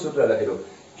એક આખું સૂત્ર લખી દઉં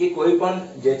કે કોઈ પણ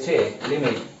જે છે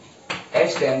limit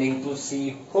x tending two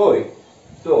c હોય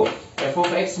તો f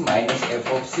of x minus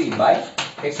f of c by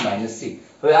x minus c.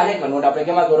 હવે આને કન્વર્ટ આપણે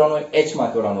કેમાં કરવાનું હોય, h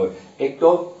માં કરવાનું હોય. એક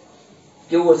તો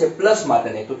કેવું હશે પ્લસ માટે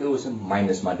ને, એક તો કેવું હશે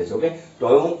માઇનસ માટે છે. ઓકે, તો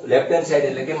હવે હું લેફ્ટ હેન્ડ સાઈડ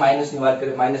એટલે કે માઇનસ ની વાત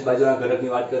કરીએ, માઇનસ બાજુના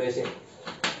ઘટકની વાત કરે છે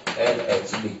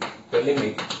LHD, તો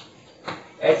limit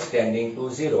h tending to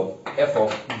 0 f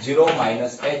of 0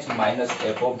 minus h minus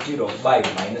f of 0 by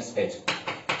minus h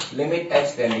limit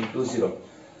h tending to 0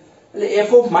 એટલે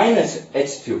f of minus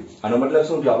h થયું આનો મતલબ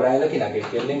શું જો આપણે અહીં લખી નાખીએ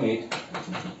કે limit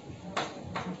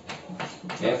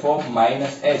f of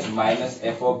minus h minus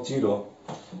f of 0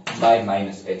 by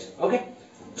minus h okay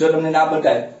જો તમને ના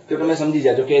બતાય તો તમે સમજી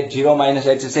જાજો કે 0 minus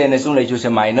h છે અને શું લખ્યું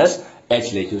છે minus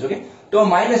h લખ્યું છે ઓકે તો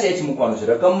માઇનસ h મૂકવાનું છે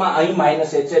રકમમાં અહીં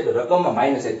માઇનસ h છે તો રકમમાં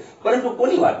માઇનસ h પરંતુ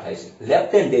કોની વાત થાય છે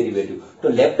લેફ્ટ હેન્ડ ડેરિવેટિવ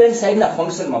તો લેફ્ટ હેન્ડ સાઈડના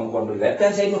ફંક્શનમાં મૂકવાનું લેફ્ટ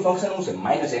હેન્ડ સાઈડનું ફંક્શન શું છે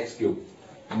માઇનસ x³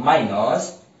 માઇનસ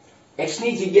x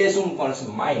ની જગ્યાએ શું મૂકવાનું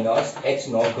છે માઇનસ h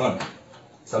નો ઘન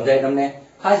સમજાય તમને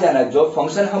ખાસ ધ્યાન રાખજો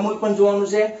ફંક્શન હમુલ પણ જોવાનું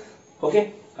છે ઓકે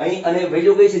અહીં અને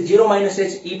વેલ્યુ કઈ છે 0 minus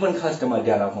h ઈ પણ ખાસ તમારે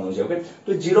ધ્યાન રાખવાનું છે ઓકે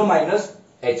તો 0 minus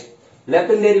h left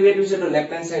hand derivative છે તો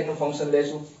લેફ્ટ હેન્ડ સાઈડ નું ફંક્શન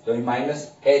લેશું તો અહીં માઈનસ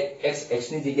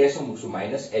x ની જગ્યાએ શું મૂકશું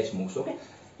માઈનસ h મૂકશું ઓકે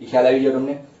ઈ ખ્યાલ આવી ગયો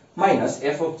તમને માઈનસ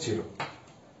f of 0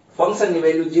 ફંક્શન ની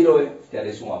વેલ્યુ 0 હોય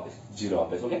ત્યારે શું આપે 0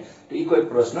 આપે ઓકે તો ઈ કોઈ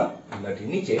પ્રશ્ન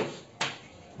નથી નીચે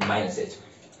minus h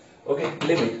okay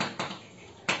limit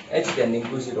h tending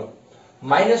to 0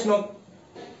 minus no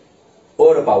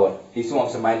over power ઈ શું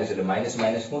આવશે માઈનસ એટલે માઈનસ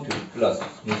માઈનસ શું થયું પ્લસ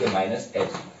નીચે માઈનસ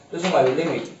h તો શું આવ્યું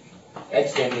limit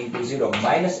h tending to 0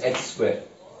 minus h square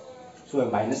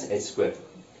શું minus h square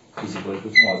is equal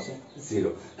to શું આવશે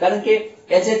 0 કારણ કે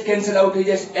h કેન્સલ આઉટ થઈ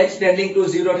જશે h tending to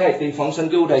 0 થાય તો ફંક્શન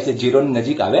કેવું થાય છે 0 ની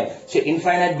નજીક આવે છે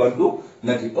ઇન્ફાઇનાઇટ બનતું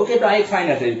નથી ઓકે તો આ એક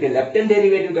ફાઇનાઇટ થયું કે લેફ્ટ હેન્ડ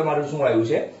ડેરિવેટિવ તમારું શું આવ્યું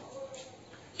છે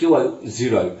કેવું આવ્યું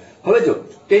 0 આવ્યું હવે જો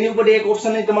તેની ઉપર એક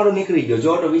ઓપ્શન એ તમારો નીકળી ગયો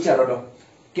જો તો વિચારો તો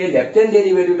કે લેફ્ટ હેન્ડ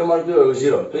ડેરિવેટિવ તમારું કેવું આવ્યું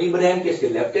 0 તો ઈ બધા એમ કહે છે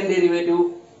કે લેફ્ટ હેન્ડ ડેરિવેટિવ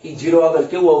ઈ 0 આગળ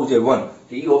કેવું આવવું જોઈએ 1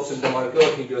 તો ઈ ઓપ્શન તમારો કેવો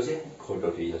થઈ ગયો છે ખોટો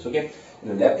થઈ જશે ઓકે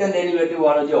લેફ્ટ હેન્ડ ડેરિવેટિવ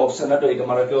વાળો જે ઓપ્શન હતો એ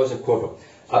તમારો કેવો છે ખોટો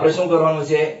આપણે શું કરવાનું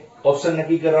છે ઓપ્શન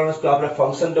નક્કી કરવાનો છે તો આપણે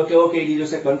ફંક્શન તો કેવો કહી દીધો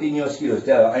છે કન્ટીન્યુઅસ કીધો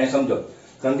છે અહીંયા સમજો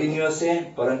કન્ટીન્યુઅસ છે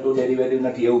પરંતુ ડેરિવેટિવ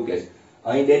નથી એવું કહે છે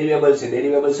અહીં ડેરિવેબલ છે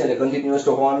એટલે કન્ટીન્યુઅસ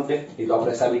તો હોવાનું છે એ તો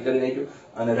આપણે સાબિત કરી નાખ્યું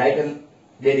અને રાઈટ હેન્ડ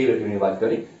ડેરિવેટિવ ની વાત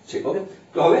કરી છે ઓકે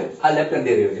તો હવે આ લેફ્ટ હેન્ડ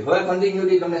ડેરિવેટિવ હવે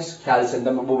કન્ટીન્યુટી તમને ખ્યાલ છે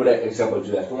તમે બહુ બધા એક્ઝામ્પલ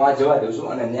જોયા તો હું આ જવા દઉં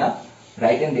છું અને ત્યાં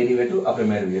રાઈટ હેન્ડ ડેરિવેટિવ આપણે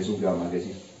મેળવીએ શું કહેવા માંગે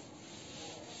છે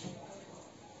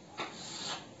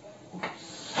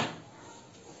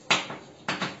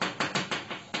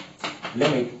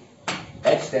limit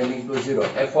h tending to 0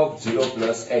 f of 0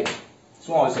 plus h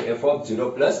શું આવશે f of 0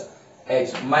 plus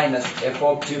h minus f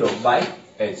of 0 by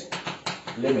h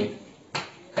limit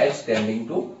h tending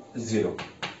to 0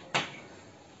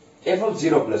 f of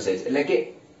 0 plus h એટલે કે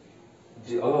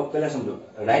હવે પહેલા સમજો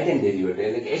રાઈટ હેન્ડ ડેરિવેટિવ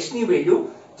એટલે કે h ની વેલ્યુ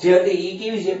જે હતી ઈ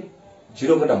કેવી છે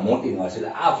 0 કરતા મોટી નો હશે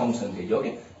એટલે આ ફંક્શન થઈ ગયો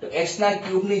ઓકે તો x ના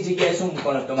ક્યુબ ની જગ્યાએ શું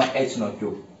મૂકવાનું તમારે h નો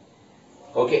ક્યુબ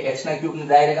ઓકે x ના ક્યુબ ને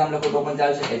ડાયરેક્ટ આમ લખો તો પણ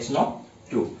ચાલશે h નો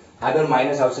ક્યુબ આગળ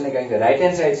માઈનસ આવશે ને કારણ કે રાઈટ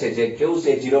હેન્ડ સાઈડ છે જે કેવું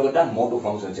છે 0 કરતા મોટું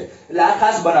ફંક્શન છે એટલે આ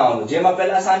ખાસ બનાવવાનું જેમાં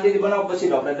પહેલા શાંતિથી બનાવો પછી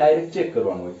તો આપણે ડાયરેક્ટ ચેક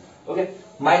કરવાનું હોય ઓકે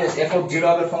માઈનસ f of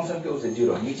 0 આગળ ફંક્શન કેવું છે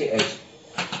 0 નીચે h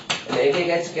એટલે એક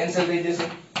એક h કેન્સલ થઈ જશે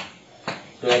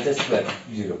તો h સ્ક્વેર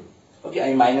 0 ઓકે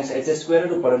અહીં માઈનસ h સ્ક્વેર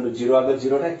હતું પરંતુ 0 આગળ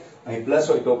 0 થાય અહીં પ્લસ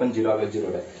હોય તો પણ 0 આગળ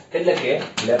 0 થાય એટલે કે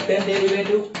left hand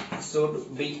derivative should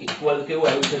be equal કેવું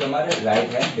આવ્યું છે તમારે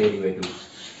રાઈટ હેન્ડ ડેરિવેટિવ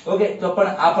ઓકે તો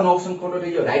પણ આ પણ ઓપ્શન ખોટો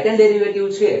થઈ ગયો રાઈટ હેન્ડ ડેરિવેટિવ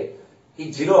છે એ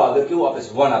 0 આગળ કેવું આપે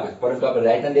છે 1 આપે છે પરંતુ આપણે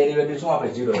રાઈટ હેન્ડ ડેરિવેટિવ શું આપે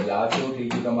 0 એટલે આ કેવું થઈ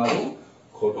ગયું તમારું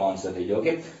ખોટો આન્સર થઈ ગયો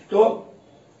ઓકે તો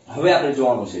હવે આપણે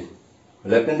જોવાનું છે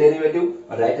left hand derivative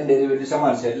right hand derivative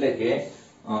સમાન છે એટલે કે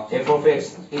f of x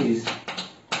is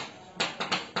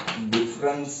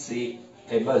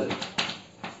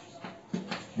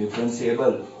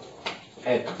differentiable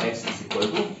at x is equal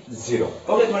to 0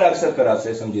 okay થોડા અક્ષર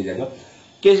કરાવશે સમજી જાજો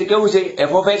કે કેવું છે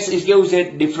f of x is કેવું છે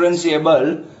differentiable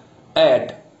at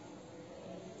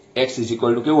x is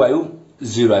equal to કેવું આવ્યું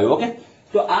 0 આવ્યું ઓકે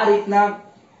તો આ રીતના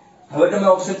હવે તમે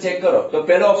ઓપ્શન ચેક કરો તો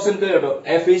પહેલો ઓપ્શન કયો હતો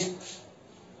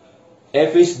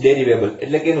f is derivable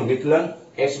એટલે કે એનું વિકલન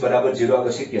x બરાબર 0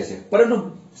 આગળ શક્ય છે પરંતુ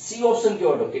સી ઓપ્શન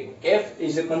કયો હતો કે f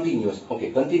is a continuous okay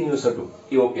continuous હતું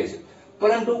એ ઓકે છે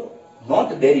પરંતુ નોટ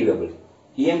ડેરિવેબલ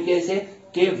એમ કહે છે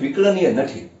કે વિકલનીય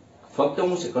નથી ફક્ત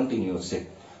હું છે કન્ટિન્યુઅસ છે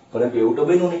પરંતુ એવું તો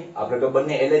બન્યું નહીં આપણે તો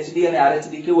બંને LHD અને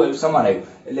RHD કેવું આવ્યું સમાન આવ્યું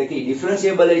એટલે કે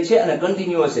ડિફરન્શિયેબલ છે અને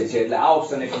કન્ટિન્યુઅસ છે એટલે આ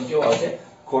ઓપ્શન એકદમ કેવો આવશે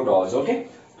ખોટો આવશે ઓકે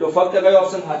તો ફક્ત કયો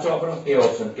ઓપ્શન સાચો આપણો એ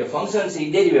ઓપ્શન કે ફંક્શન છે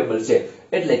ડેરિવેબલ છે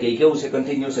એટલે કે કેવું છે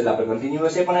કન્ટિન્યુઅસ એટલે આપણે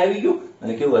કન્ટિન્યુઅસ પણ આવી ગયું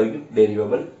અને કેવું આવી ગયું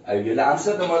ડેરિવેબલ આવી ગયું એટલે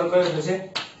આન્સર તમારો કયો થશે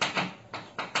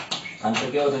આન્સર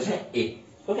કેવો થશે એ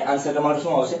ઓકે આન્સર તમારો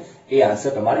શું આવશે એ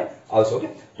આન્સર તમારે આવશે ઓકે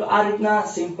તો આ રીતના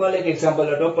સિમ્પલ એક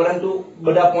એક્ઝામ્પલ હતો પરંતુ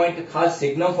બધા પોઈન્ટ ખાસ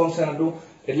સિગ્નમ ફંક્શન હતું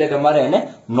એટલે તમારે એને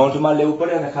નોંધમાં લેવું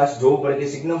પડે અને ખાસ જોવું પડે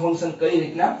કે સિગ્નમ ફંક્શન કઈ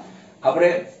રીતના આપણે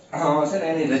છે ને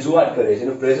એની રજૂઆત કરે છે,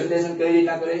 એનું પ્રેઝન્ટેશન કઈ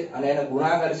રીતના કરે છે અને એનો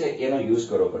ગુણાકાર છે એનો યુઝ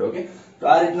કરવો પડે. ઓકે, તો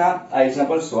આ રીતના આ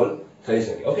એક્ઝામ્પલ સોલ્વ થઈ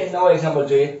શકે. ઓકે, નવો એક્ઝામ્પલ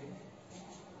જોઈએ.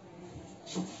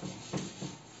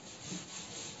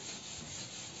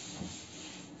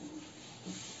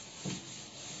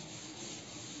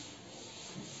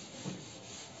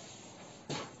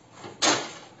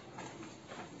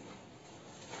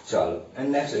 ચાલો,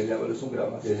 એન્ડ નેક્સ્ટ એક્ઝામ્પલ શું કરવા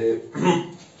માંગે છે?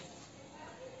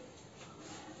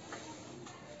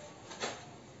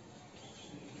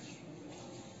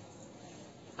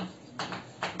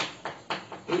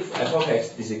 If f of x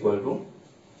is equal to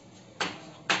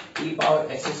e power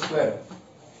x square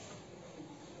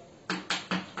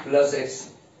plus x,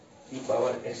 e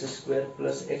power x square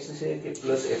plus x છે કે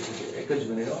plus x છે? એક જ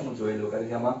મિનિટ હું જોઈ લઉં, કારણ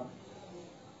કે આમાં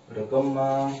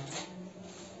રકમમાં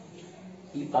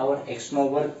e power x નો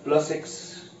વર્ગ plus x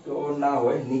તો ના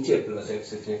હોય, નીચે plus x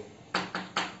છે,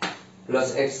 plus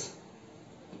x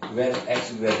where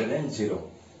x greater than 0.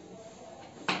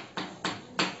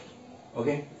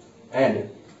 Okay, and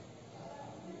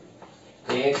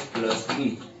ax plus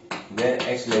b where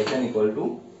x less than equal to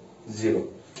 0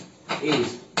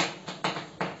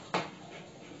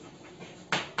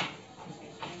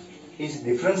 is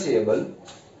differentiable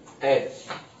at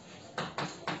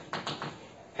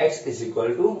x is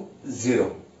equal to 0.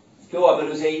 કેવું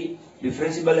આપેલું છે?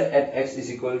 differentiable at x is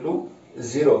equal to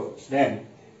 0, then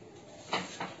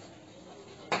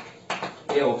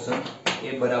a option a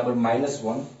બરાબર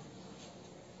 -1,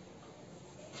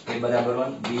 a બરાબર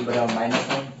 1, b બરાબર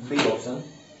 -1, b option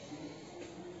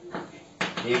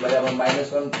a બરાબર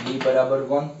 -1, b બરાબર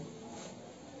 1.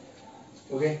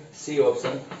 okay, c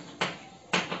option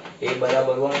a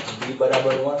બરાબર 1, b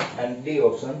બરાબર 1 and d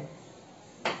option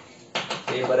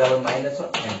a બરાબર -1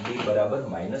 and b બરાબર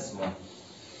 -1.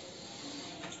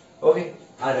 ઓકે,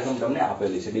 આ રકમ તમને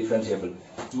આપેલી છે ડિફરન્શિયેબલ.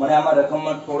 મને આમાં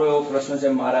રકમમાં થોડો એવો પ્રશ્ન છે,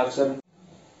 મારા અક્ષર.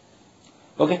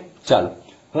 ઓકે, ચાલો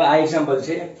હવે આ એક્ઝામ્પલ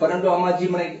છે, પરંતુ આમાં જે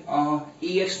મને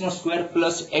ex નો સ્ક્વેર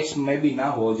પ્લસ x મે બી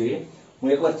ના હોવો જોઈએ.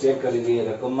 હું એકવાર ચેક કરી લઈએ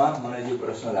રકમમાં, મને જે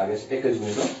પ્રશ્ન લાગે છે. એક જ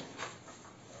મિનિટ.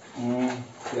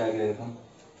 ક્યાં ગઈ રકમ?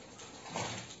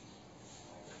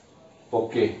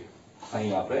 ઓકે,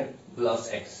 અહીં આપણે પ્લસ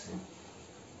x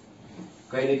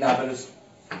કઈ રીતના આપેલું છે?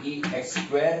 ex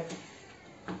સ્ક્વેર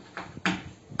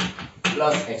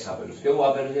પ્લસ x આપેલું છે. કેવું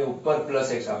આપેલું છે? ઉપર પ્લસ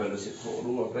x આપેલું છે.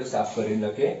 થોડું આપણે સાફ કરીને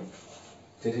લખીએ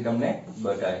જેથી તમને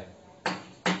બતાય.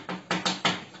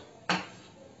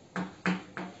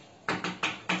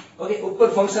 ઓકે, ઉપર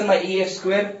ફંક્શનમાં ex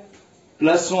સ્ક્વેર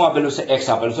પ્લસ શું આપેલું છે? x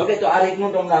આપેલું છે. ઓકે, તો આ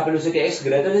રીતનું તમને આપેલું છે કે x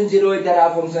ગ્રેટર ધેન 0 હોય ત્યારે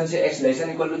આ ફંક્શન છે, x less than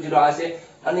equal to 0 આ છે,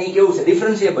 અને એ કેવું છે?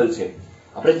 ડિફરન્શિયેબલ છે.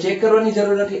 આપણે ચેક કરવાની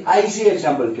જરૂર નથી. આ ઈઝી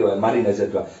એક્ઝામ્પલ કહેવાય મારી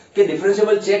નજરમાં, કે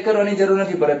ડિફરન્શિયેબલ ચેક કરવાની જરૂર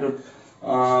નથી, પરંતુ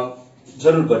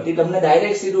જરૂર પડતી તમને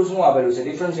ડાયરેક્ટ સીધું શું આપેલું છે?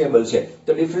 ડિફરન્શિયેબલ છે.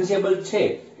 તો ડિફરન્શિયેબલ છે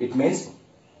ઇટ મીન્સ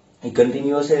એ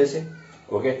કન્ટિન્યુઅસ હશે.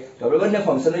 ઓકે, તો આપણે બંને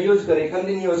ફંક્શન નો યુઝ કરીએ,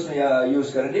 કન્ટિન્યુઅસ નો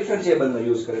યુઝ કરીએ, ડિફરન્શિયેબલ નો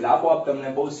યુઝ કરીએ, આપોઆપ તમને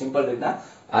બહુ સિમ્પલ રીતના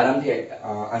આરામથી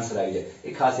આન્સર આવી જાય.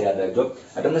 એ ખાસ યાદ રાખજો.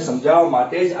 આ તમને સમજાવવા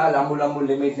માટે જ આ લાંબુ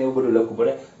લિમિટ ને એવું બધું લખવું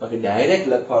પડે, બાકી ડાયરેક્ટ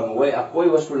લખવાનું હોય આ કોઈ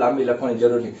વસ્તુ લાંબી લખવાની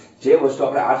જરૂર નથી. જે વસ્તુ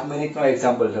આપણે 8 મિનિટનો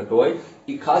એક્ઝામ્પલ થતો હોય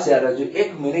એ ખાસ યાદ રાખજો.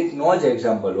 1 મિનિટનો જ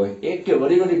એક્ઝામ્પલ હોય, એક કે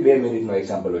વળી 2 મિનિટનો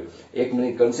એક્ઝામ્પલ હોય. 1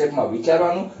 મિનિટ કન્સેપ્ટમાં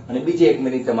વિચારવાનું અને બીજી 1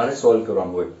 મિનિટ તમારે સોલ્વ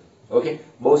કરવાનું હોય. ઓકે,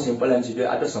 બહુ સિમ્પલ એમસીક્યુ.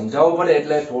 આ તો સમજાવવું પડે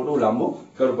એટલે થોડું લાંબુ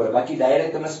કરવું પડે, બાકી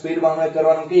ડાયરેક્ટ તમે સ્પીડમાં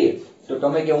કરવાનું કહીએ તો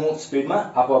તમે કે હું સ્પીડમાં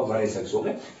આપોઆપ ભણી શકશો.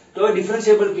 ઓકે, તો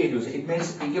ડિફરન્શિયેબલ કીધું છે, ઇટ મીન્સ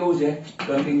કેવું છે?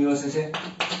 કન્ટિન્યુઅસ છે.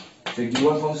 તો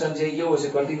ગિવન ફંક્શન છે એ કેવું છે?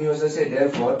 કન્ટિન્યુઅસ હશે.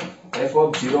 Therefore f of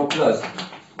 0 plus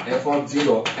f of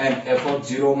 0 and f of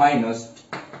 0 minus,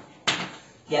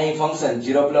 ક્યાં function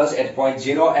 0 plus at point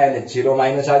 0 and 0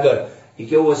 minus આગળ એ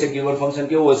કેવું હશે? ગિવન ફંક્શન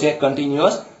કેવું હશે?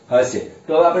 કન્ટિન્યુઅસ હશે.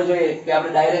 તો હવે આપણે જોઈએ કે આપણે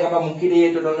ડાયરેક્ટ આમાં મૂકી દઈએ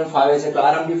તો તમને ફાવે છે, તો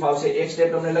આરામથી ફાવશે. એક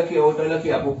સ્ટેપ તમને લખી હોય તો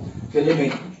લખી આપું કે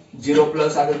લિમિટ 0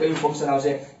 પ્લસ આગળ કયું ફંક્શન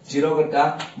આવશે? 0 કરતા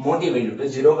મોટી વેલ્યુ. તો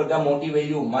 0 કરતા મોટી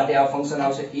વેલ્યુ માટે આ ફંક્શન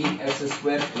આવશે ex²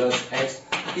 + x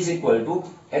is equal to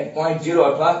at point 0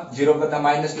 અથવા 0 કરતા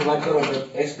માઈનસ ની વાત કરો તો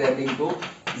x tending to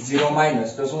 0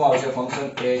 માઈનસ, તો શું આવશે? Function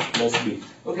ax + b.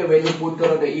 Okay, value put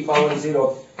કરો તો e power 0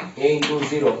 a into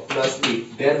 0 plus b.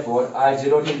 therefore આ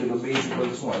 0 થી b is equal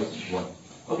to શું આવે? 1.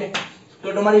 ઓકે,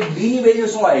 તો તમારી b ની વેલ્યુ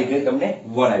શું આવી ગઈ? તમને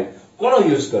 1 આવી. કોનો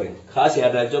યુઝ કરી? ખાસ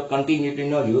યાદ રાખજો, કન્ટિન્યુટી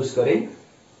નો યુઝ કરી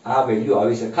આ વેલ્યુ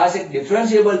આવી છે. ખાસ એક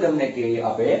ડિફરન્શિયેબલ તમને કે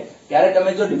આપે ત્યારે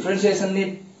તમે જો ડિફરન્શિએશન ની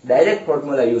ડાયરેક્ટ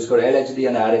ફોર્મ્યુલા યુઝ કરો LHD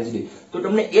અને RHD તો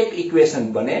તમને એક ઇક્વેશન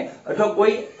બને, અથવા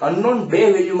કોઈ અનનોન બે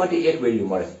વેલ્યુ માંથી એક વેલ્યુ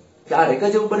મળે. ચાર એક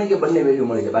જ એવું બને કે બંને વેલ્યુ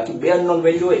મળી જાય, બાકી બે અનનોન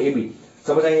વેલ્યુ હોય AB,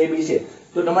 સપોઝ અહીં AB છે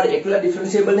તો તમારે એકલા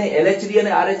ડિફરન્શિયેબલ ને LHD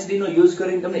અને RHD નો યુઝ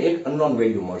કરીને તમને એક અનનોન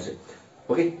વેલ્યુ મળશે.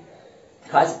 ઓકે,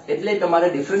 ખાસ એટલે તમારે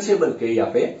ડિફરન્શિયેબલ કઈ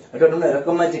આપે અથવા તમને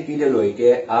રકમમાં જે કીધેલું હોય કે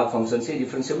આ ફંક્શન છે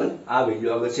ડિફરન્શિયેબલ, આ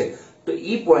વેલ્યુ આગળ છે, તો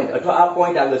ઈ પોઈન્ટ અથવા આ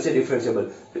પોઈન્ટ આગળ છે ડિફરન્શિયેબલ,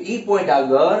 તો ઈ પોઈન્ટ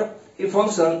આગળ એ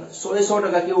ફંક્શન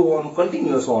 100% કેવું હોવાનું,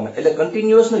 કન્ટિન્યુઅસ હોવાનું, એટલે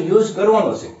કન્ટિન્યુઅસ નો યુઝ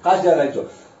કરવાનો છે. ખાસ ધ્યાન રાખજો,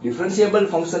 ડિફરન્શિયેબલ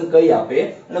ફંક્શન કઈ આપે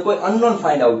અને કોઈ અનનોન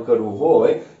ફાઇન્ડ આઉટ કરવું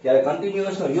હોય ત્યારે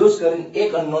કન્ટિન્યુઅસ નો યુઝ કરીને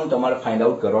એક અનનોન તમારે ફાઇન્ડ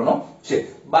આઉટ કરવાનો છે.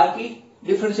 બાકી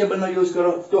ડિફરન્શિયેબલ નો યુઝ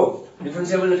કરો તો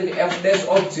ડિફરન્શિયેબલ એટલે કે f dash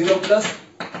of 0 plus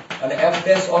અને f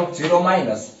dash of 0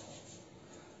 minus.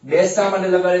 Dash શા માટે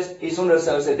લગાડે છે? એ શું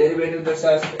દર્શાવે છે? ડેરિવેટિવ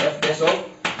દર્શાવે છે. f dash of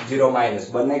 0 minus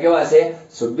બંને કેવા છે?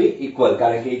 should be equal,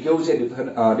 કારણ કે એ કેવું છે?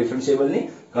 ડિફરન્શિયેબલ ની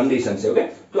કન્ડિશન છે. ઓકે,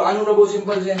 તો આનું તો બહુ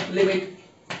સિમ્પલ છે. લિમિટ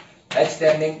h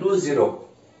tending to 0,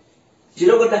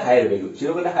 0 કરતા હાયર વેલ્યુ,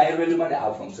 0 કરતા હાયર વેલ્યુ માટે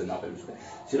આ ફંક્શન આપેલું છે.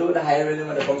 0 કરતા હાયર વેલ્યુ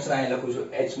માટે ફંક્શન અહીં લખું છું,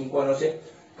 h મૂકવાનો છે.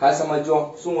 ખાસ સમજો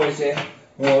શું હોય છે,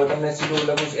 હું હવે તમને સીધું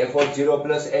લખું છું f of 0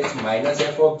 plus h minus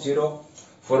f of 0.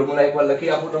 Formula એકવાર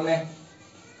લખી આપું તમને.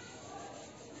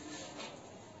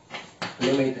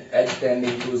 Limit h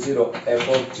tending to 0 f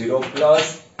of 0 plus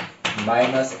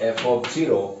minus f of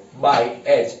 0 by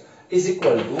h is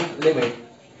equal to limit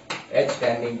h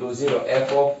tending to 0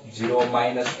 f of 0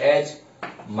 minus h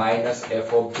minus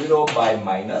f of 0 by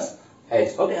minus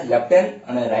h. Okay, left hand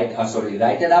અને right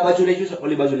hand આ બાજુ લઈશું,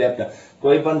 ઓલી બાજુ left hand,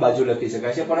 કોઈ પણ બાજુ લખી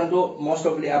શકાય છે, પરંતુ મોસ્ટ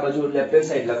ઓફલી આ બાજુ લેફ્ટ હેન્ડ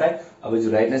સાઈડ લખાય, આ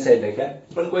બાજુ રાઈટ હેન્ડ સાઈડ લખાય,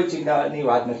 પણ કોઈ ચિંતાની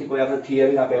વાત નથી, કોઈ આપણે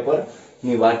થિયરીના પેપર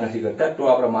ની વાત નથી કરતા, તો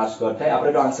આપણા માર્ક્સ કટ થાય.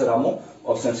 આપણે તો આન્સર આમો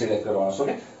ઓપ્શન સિલેક્ટ કરવાનો છે.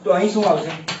 ઓકે, તો અહીં શું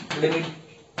આવશે? લિમિટ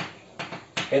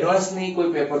એડવાન્સ ની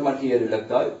કોઈ પેપરમાં થિયરી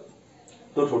લખતા હોય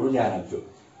તો થોડું ધ્યાન આપજો.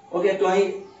 ઓકે, તો અહીં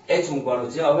h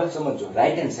મૂકવાનું છે. હવે સમજો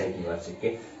રાઈટ હેન્ડ સાઈડ ની વાત છે કે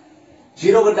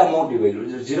 0 કરતા મોટી વેલ્યુ,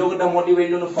 0 કરતા મોટી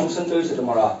વેલ્યુ નું ફંક્શન કયું છે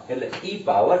તમારો? આ એટલે e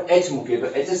પાવર h મૂકીએ તો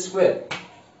h²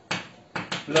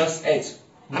 plus h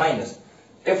minus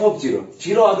f of 0.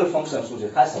 0 આગળ ફંક્શન શું છે?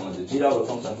 ખાસ સમજો, 0 આગળ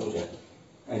ફંક્શન શું છે?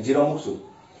 અહીં 0 મૂકશું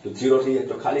તો 0 થઈ જાય,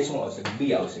 તો ખાલી શું આવશે?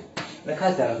 b આવશે. અને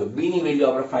ખાસ ધ્યાન રાખજો, b ની વેલ્યુ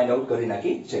આપણે ફાઇન્ડ આઉટ કરી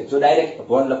નાખી છે. જો ડાયરેક્ટ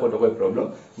 1 લખો તો કોઈ પ્રોબ્લેમ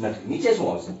નથી. નીચે શું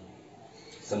આવશે?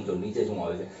 સમજો નીચે શું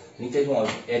આવે છે? નીચે શું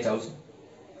આવશે? h આવશે.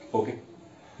 ઓકે,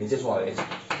 નીચે શું આવે? h.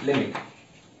 Limit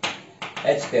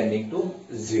h tending to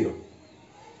 0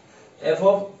 f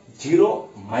of 0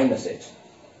 minus h.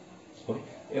 Okay,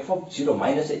 f of 0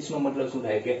 minus h નો મતલબ શું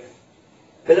થાય કે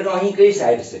પહેલા તો અહીં કઈ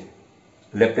સાઈડ છે?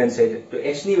 Left hand side. તો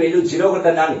x ની વેલ્યુ 0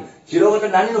 કરતા નાની, 0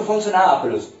 કરતા નાની નું ફંક્શન આ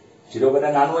આપેલું છે. 0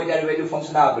 કરતા નાનું હોય ત્યારે વેલ્યુ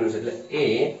ફંક્શન આ આપેલું છે, એટલે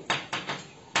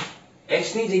a x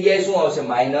ની જગ્યાએ શું આવશે?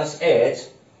 Minus h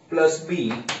plus b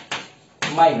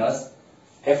minus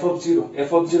f of 0.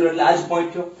 f of 0 એટલે આ જ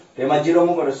પોઈન્ટ થયો, તો એમાં 0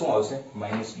 મૂકો તો શું આવશે?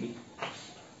 Minus b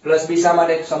plus b. શા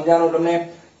માટે સમજાણું તમને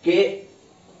કે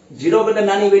 0 કરતા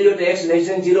નાની વેલ્યુ તો x લેસ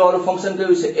ધેન 0 વાળું ફંક્શન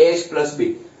કયું છે? ax plus b.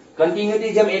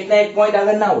 કન્ટિન્યુટી જેમ એક ના એક પોઈન્ટ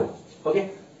આગળ ના હોય. ઓકે,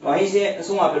 તો અહીં છે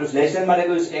શું આપેલું છે? લેસ ધેન માટે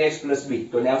કયું છે? ax plus b.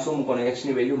 તો ત્યાં શું મૂકવાનું? x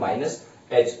ની value minus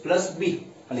h plus b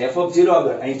અને f of 0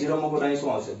 આગળ અહીં 0 મૂકો તો અહીં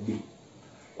શું આવશે? b.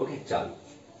 ઓકે, ચાલો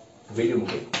વેલ્યુ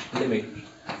મૂકીએ. Limit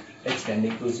h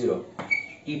tending to 0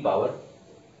 e power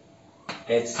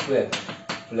h²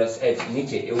 plus h.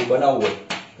 નીચે એવું બનાવવું હોય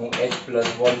હું h પ્લસ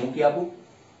 1 મૂકી આપું.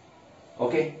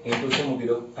 ઓકે, ઇન્ટુ શું મૂકી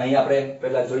દો? અહીં આપણે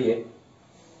પહેલા જોઈએ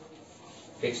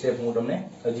એક સ્ટેપ, હું તમને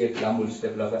હજી એક લાંબુ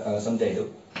સ્ટેપ સમજાવી દઉં.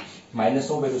 માઇનસ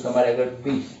શું કર્યું તમારે આગળ?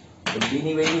 b. તો b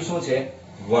ની વેલ્યુ શું છે?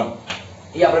 1.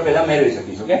 એ આપણે પહેલા મેળવી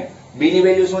શકીશું. ઓકે, b ની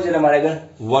વેલ્યુ શું છે તમારે આગળ?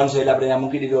 1 છે, એટલે આપણે અહીંયા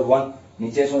મૂકી દીધો 1.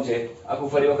 નીચે શું છે? આખું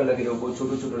ફરી વખત લખી દઉં, બહુ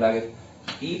છૂટું છૂટું લાગે.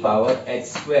 e power h²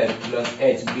 plus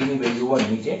h. b ની વેલ્યુ 1,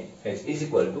 નીચે h is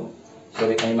equal to,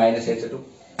 sorry અહીં માઇનસ h હતું,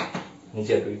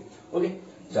 નીચે હતું. ઓકે,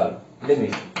 ચાલો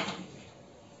લિમિટ.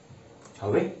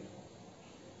 હવે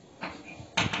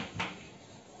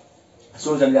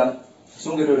શું સમજ્યા?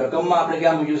 શું કીધું? રકમમાં આપણે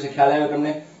ક્યાં મૂક્યું છે? ખ્યાલ આવ્યો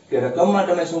તમને કે રકમમાં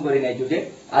તમે શું કરી નાખ્યું છે?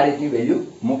 આ રીતની વેલ્યુ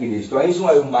મૂકી દીધી. તો અહીં શું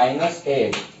આવ્યું? Minus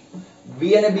h.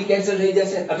 b અને b કેન્સલ થઈ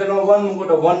જશે, અથવા 1 મૂકો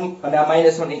તો 1 અને આ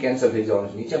માઇનસ 1 એ કેન્સલ થઈ જવાનું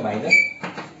છે. નીચે minus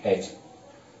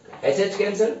h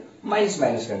cancel, minus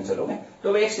minus cancel. Okay, તો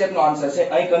હવે એક સ્ટેપ નો આન્સર છે.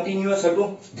 અહીં કન્ટિન્યુઅસ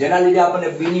હતું, જેના લીધે આપણને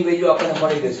b ની વેલ્યુ આપણને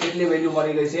મળી ગઈ છે. કેટલી વેલ્યુ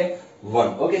મળી ગઈ છે?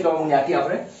 1. ઓકે, તો હું ત્યાંથી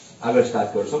આપણે આગળ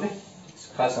સ્ટાર્ટ કરશું. ઓકે,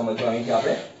 ખાસ સમજો અહીંથી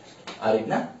આપણે આ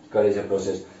રીતના કરે છે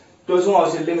પ્રોસેસ. તો શું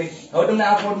આવશે? લિમિટ. હવે તમને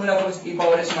આ ફોર્મ્યુલા ખબર છે? e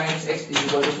power h minus x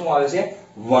equal to શું આવે છે?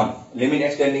 1. લિમિટ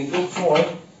x ટેન્ડિંગ ટુ શું હોય?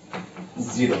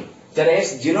 0. જ્યારે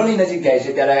x 0 ની નજીક જાય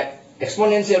છે ત્યારે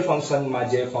એક્સપોનેન્શિયલ ફંક્શનમાં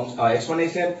જે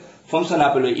એક્સપોનેન્શિયલ ફંક્શન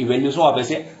આપેલું એ વેલ્યુ શું આપે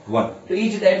છે? 1. તો એ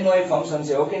જ ટાઈપનો એક ફંક્શન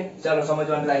છે. ઓકે, ચાલો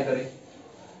સમજવાની ટ્રાય કરીએ.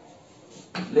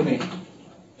 Limit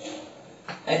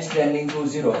h tending to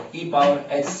 0 e power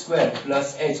h² plus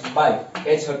h by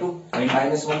h હતું, અહીં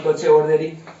 -1 તો છે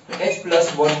ઓલરેડી, h પ્લસ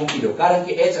 1 મૂકી દો, કારણ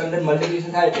કે h અંદર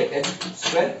મલ્ટીપ્લિકેશન થાય છે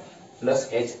h² પ્લસ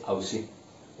h આવશે.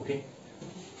 ઓકે,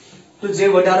 તો જે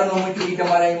વધારાનું મૂક્યું એ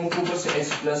તમારે અહીં મૂકવું પડશે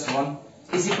h + 1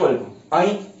 ઇઝ ઇક્વલ ટુ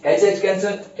અહીં h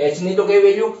કેન્સલ, h ની તો કઈ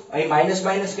વેલ્યુ અહીં માઈનસ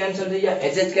માઈનસ કેન્સલ થઈ ગયા,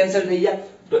 h કેન્સલ થઈ ગયા,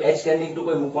 તો h ટેન્ડિંગ ટુ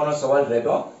કોઈ મૂકવાનો સવાલ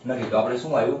રહેતો નથી. તો આપણે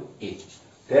શું આવ્યું a.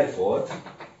 ધેરફોર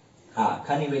આ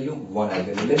આખાની વેલ્યુ 1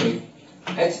 આવી ગઈ. લિમિટ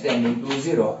h ટેન્ડિંગ ટુ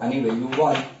 0 આની value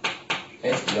 1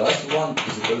 h + 1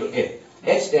 is equal to a.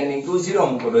 h tending two 0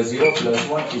 મૂકો તો 0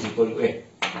 + 1 is equal to a.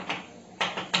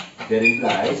 That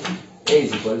implies a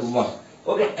is equal to 1.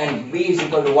 Okay, and b is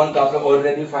equal to 1 તો આપણે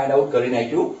already find out કરી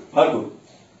નાખ્યું હતું.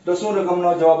 તો શું રકમનો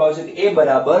જવાબ આવશે? a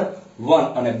બરાબર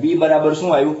 1 અને b બરાબર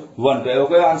શું આવ્યું? 1. તો એવો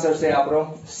કયો આન્સર છે આપણો?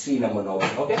 c નંબરનો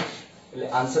ઓપ્શન. ઓકે, એટલે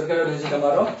આન્સર કયો રહેશે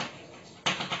તમારો?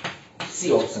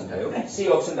 c ઓપ્શન થાય. ઓકે, c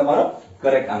ઓપ્શન તમારો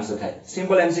કરેક્ટ આન્સર થાય.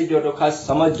 સિમ્પલ એમસીક્યુ તો ખાસ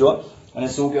સમજજો અને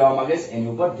શું કહેવા માંગે છે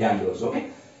એની ઉપર ધ્યાન દોરજો. ઓકે,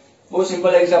 બહુ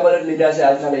સિમ્પલ એક્ઝામ્પલ જ લીધા છે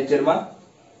આજના લેક્ચરમાં.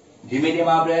 ધીમે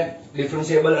ધીમે આપણે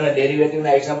ડિફરન્શિયેબલ અને ડેરિવેટિવ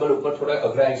ના એક્ઝામ્પલ ઉપર થોડા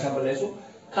અઘરા એક્ઝામ્પલ લેશું.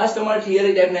 ખાસ તમારે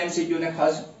થિયરી ટાઈપના એમસીક્યુ ને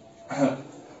ખાસ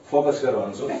ફોકસ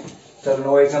કરવાનું છે. ઓકે, ચાલો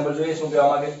નવો એક્ઝામ્પલ જોઈએ શું કહેવા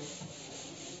માંગે.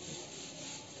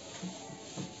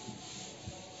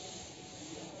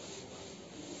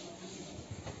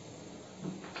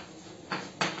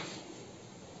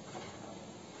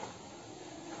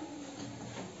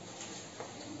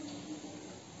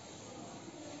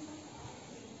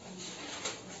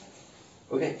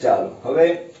 ઓકે, ચાલો હવે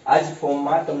આજ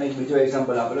ફોર્મમાં તમને એક બીજો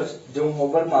એક્ઝામ્પલ આપેલો છે જે હું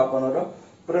હોમવર્કમાં આપવાનો હતો,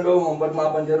 પરંતુ હોમવર્કમાં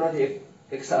આપવાની જરૂર નથી.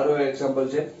 એક સારો એક્ઝામ્પલ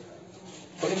છે.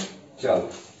 ઓકે, ચાલો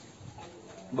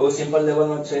બહુ સિમ્પલ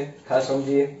લેવલનો છે, ખાસ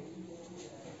સમજીએ.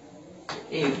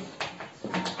 if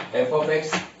f of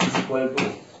x is equal to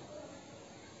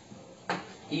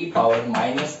e power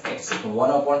minus x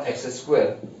 1 upon x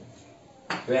square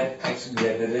where x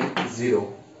greater than 0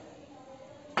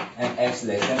 and x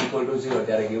less than equal to 0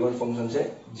 ત્યારે given function છે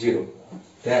 0,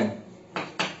 then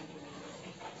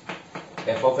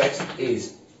f of x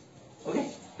is, okay,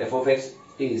 f of x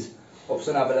is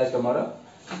option આપેલા છે તમારો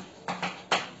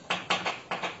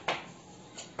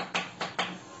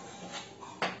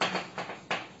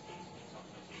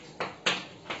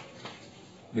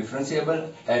differentiable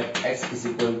at x is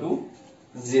equal to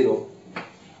 0.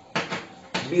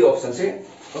 b option છે.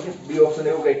 Okay, b option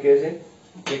એવું કઈ કહે છે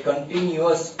કે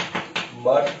continuous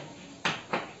but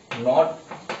not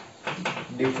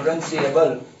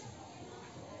differentiable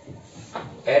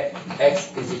at x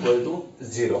is equal to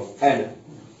 0, and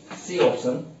c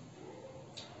option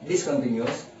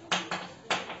discontinuous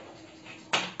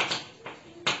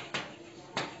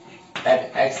at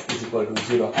x is equal to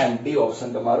 0, and d option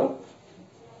તમારો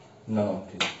none of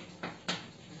these.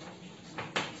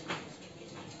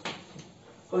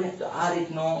 Okay, તો આ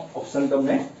રીતનો ઓપ્શન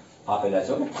તમને આપેલા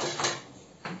છે. ઓકે,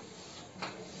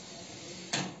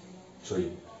 જોઈએ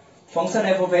function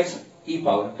f of x e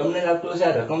power. તમને લાગતું હશે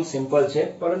આ રકમ સિમ્પલ છે,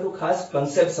 પરંતુ ખાસ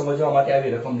કન્સેપ્ટ સમજવા માટે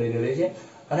આવી રકમ લઈ રહેલી છે.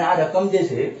 અને આ રકમ જે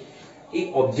છે એ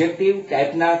ઓબ્જેક્ટિવ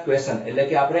ટાઈપના ક્વેશ્ચન, એટલે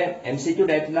કે આપણે એમસીક્યુ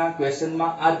ટાઈપના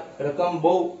ક્વેશ્ચનમાં આ રકમ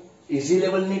બહુ ઈઝી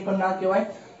લેવલની પણ ના કહેવાય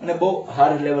અને બહુ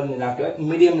હાર્ડ લેવલની ના કહેવાય,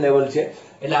 મીડિયમ લેવલ છે.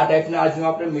 એટલે આ ટાઈપના આજનો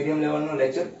આપણે મીડિયમ લેવલનો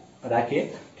લેક્ચર રાખીએ.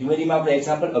 ધીમે ધીમે આપણે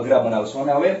એક્ઝામ્પલ અઘરા બનાવશું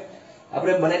અને હવે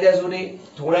આપણે બને ત્યાં સુધી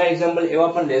થોડા એક્ઝામ્પલ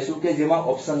એવા પણ લેશું કે જેમાં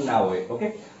ઓપ્શન ના હોય. ઓકે,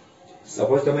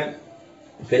 સપોઝ તમે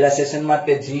પહેલા સેશનમાં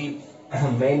કે જી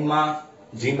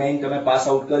મેઇન તમે પાસ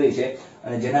આઉટ કરી છે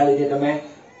અને જેના લીધે તમે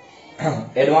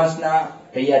એડવાન્સના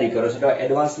તૈયારી કરો છો, તો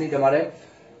એડવાન્સની તમારે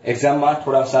એક્ઝામમાં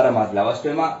થોડા સારા માર્ક લાવવા છે. તો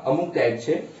એમાં અમુક ટાઈપ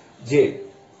છે જે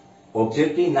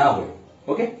ઓબ્જેક્ટિવ ના હોય.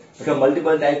 ઓકે, એટલે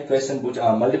multiple type question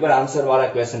multiple answer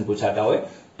વાળા ક્વેશ્ચન પૂછાતા હોય,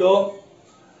 તો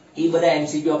એ બધા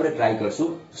એમસીક્યુ આપણે ટ્રાય કરશું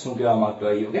શું કહેવા માંગતો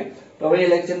હોય. ઓકે, તો હવે એ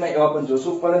લેક્ચરમાં એવા પણ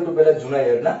જોશું, પરંતુ પહેલા જૂના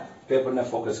યરના પેપરને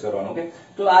ફોકસ કરવાનું. ઓકે,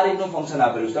 તો આ રીતનું ફંક્શન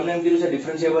આપેલું છે. તમને એમ કીધું છે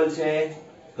ડિફરન્શિયેબલ છે,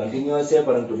 કન્ટિન્યુઅસ છે,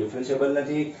 પરંતુ ડિફરન્શિયેબલ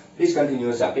નથી,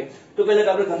 ડિસકન્ટિન્યુઅસ આપે. તો પહેલા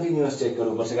આપણે કન્ટિન્યુઅસ ચેક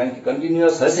કરવું પડશે, કારણ કે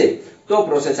કન્ટિન્યુઅસ હશે તો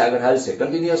પ્રોસેસ આગળ હાલશે.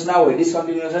 કન્ટિન્યુઅસ ના હોય,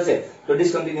 ડિસકન્ટિન્યુઅસ હશે તો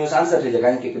ડિસકન્ટિન્યુઅસ આન્સર થઈ જાય,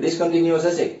 કારણ કે ડિસકન્ટિન્યુઅસ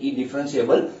હશે એ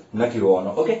ડિફરન્શિયેબલ નથી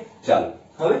હોવાનો. ઓકે, ચાલો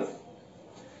હવે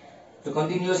તો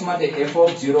કન્ટિન્યુઅસ માટે f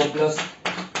of 0 plus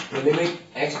limit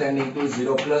x tending two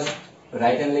 0 plus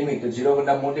right hand limit તો 0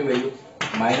 કરતા મોટી value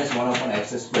 -1 upon x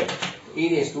square e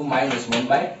raised to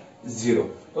 -1/0.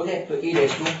 Okay, તો e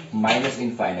raised to minus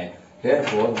infinite,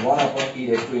 therefore 1 upon e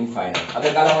raised to infinite.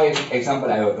 આપણે કાલનો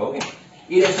example આવ્યો હતો. Okay,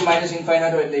 e raised to minus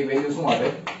infinite હોય એટલે એ વેલ્યુ શું આપે,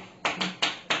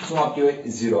 શું આપતી હોય,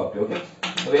 0 આપે. ઓકે,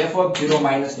 હવે f of 0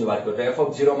 minus ની વાત કરો તો f of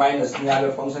 0 minus ની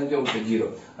આગળ ફંક્શન કેવું છે 0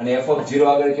 અને f of 0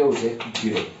 આગળ કેવું છે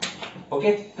 0. ઓકે,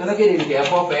 તો લખી દઈએ કે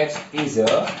f of x is a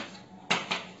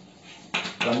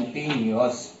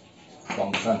continuous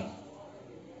function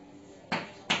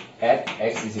at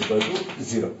x is equal to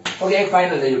 0. Okay, એક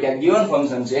ફાઇનલ થયું કે ગિવન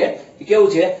ફંક્શન છે એ કેવું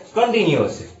છે,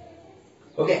 કન્ટિન્યુઅસ છે.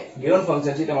 ઓકે ગિવન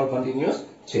ફંક્શન છે તમારું કન્ટિન્યુઅસ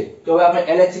છે. તો હવે આપણે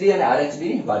LHD અને RHD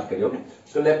ની વાત કરીએ. ઓકે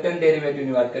તો લેફ્ટ હેન્ડ ડેરિવેટિવ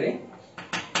ની વાત કરીએ.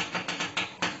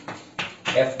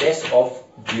 f dash of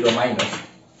 0 minus,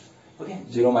 okay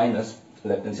 0 minus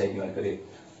left hand side ની વાત કરીએ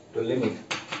તો limit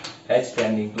h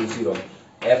tending to 0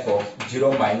 f of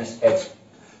 0 minus h.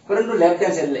 પરંતુ લેફ્ટ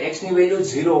હેન્ડ સાઈડ એટલે x ની વેલ્યુ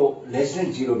 0 લેસ ધેન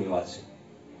 0 ની વાત છે.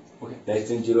 ઓકે લેસ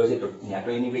ધેન 0 છે તો ત્યાં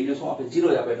તો એની વેલ્યુ શું આપે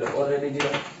 0 જ આપે એટલે ઓલરેડી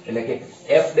 0 એટલે કે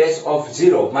f dash of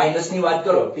 0 માઈનસ ની વાત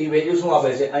કરો તો વેલ્યુ શું આપે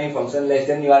છે અહીં ફંક્શન લેસ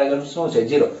ધેન ની વાત આગળ શું છે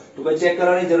 0 તો કોઈ ચેક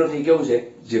કરવાની જરૂર નથી કેવું છે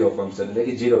 0 ફંક્શન એટલે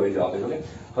કે 0 વેલ્યુ આપે છે. ઓકે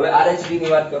હવે RHD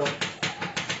ની વાત કરો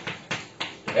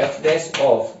f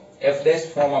dash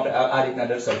ફોર્મ આપણે આ રીતના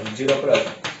દર્શાવ્યું 0 plus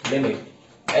limit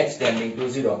h tending to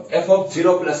 0 f of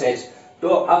 0 plus h. તો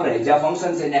આપણે જ્યાં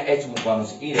ફંક્શન છે ત્યાં h મૂકવાનું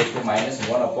છે e raised to minus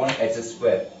 1 upon h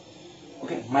square.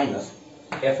 Okay minus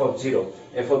f of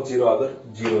 0 આગળ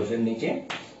 0 છે નીચે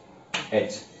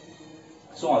h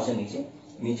શું આવશે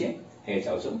નીચે h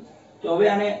આવશે. તો હવે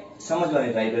આને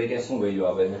સમજવાની ટ્રાય કરીએ કે શું વેલ્યુ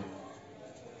આપે છે.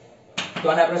 તો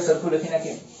આને આપણે સરખું લખી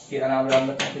નાખીએ કે આને આપણે આમ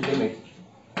લખી limit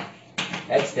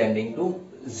h tending to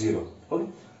 0. Okay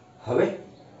હવે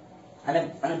આને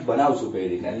બનાવશું કઈ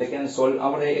રીતે એટલે કે આને સોલ્વ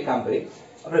આપણે એક કામ કરીએ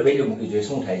આપણે વેલ્યુ મૂકી જોઈએ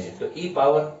શું થાય છે તો e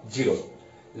પાવર 0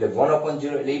 એટલે 1 upon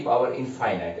 0 એટલે e પાવર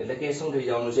ઇન્ફાઇનાઇટ એટલે કે શું થઈ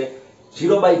જવાનું છે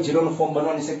 0 by 0 નું ફોર્મ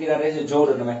બનવાની શક્યતા રહે છે. જો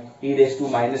તમે e raised to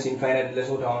minus infinite એટલે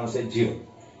શું થવાનું છે 0.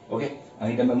 ઓકે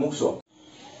અહીં તમે મૂકશો.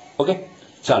 ઓકે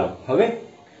ચાલો હવે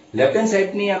લેફ્ટ હેન્ડ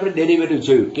સાઈડ ની આપણે ડેરિવેટિવ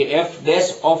જોયું કે f dash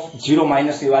of 0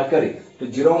 minus ની વાત કરી તો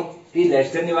 0 થી લેસ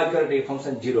ધેન ની વાત કરો તો એ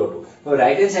ફંક્શન 0 હતું. તો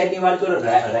રાઈટ હેન્ડ સાઈડ ની વાત કરો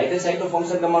રાઈટ હેન્ડ સાઈડ નું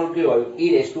ફંક્શન તમારું કેવું આવ્યું e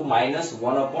raised to minus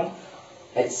 1 upon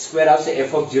h square આવશે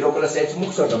f of 0 plus h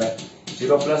મૂકશો તમે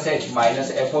 0 plus h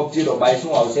minus f of 0 by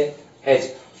શું આવશે h.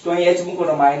 તો અહીં h મૂકો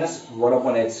તો minus 1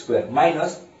 upon h square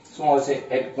minus શું આવશે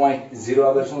at point 0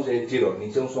 આગળ શું છે 0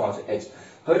 નીચે શું આવશે h.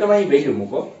 હવે તમે અહીં વેલ્યુ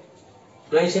મૂકો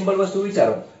તો અહીં સિમ્પલ વસ્તુ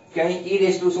વિચારો કે અહીં e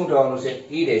raised to શું થવાનું છે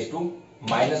e raised to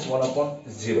minus 1 upon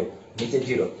 0 નીચે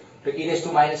 0 તો e raised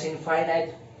to minus infinite.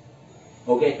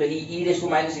 Okay તો e raised to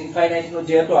minus infinite નો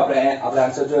જે હતો આપણે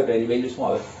આન્સર જોયો તો એની વેલ્યુ શું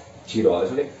આવે 0 આવે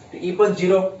છે. તો e પણ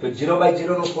 0 તો 0 by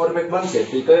 0 નો ફોર્મેટ બનશે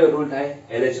તો કયો રૂલ થાય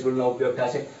LH રૂલ નો ઉપયોગ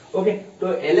થશે. ઓકે તો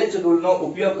LH રૂલ નો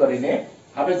ઉપયોગ કરીને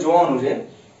આપણે જોવાનું છે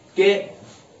કે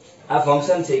આ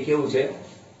ફંક્શન છે કેવું છે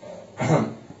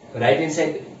રાઈટ હેન્ડ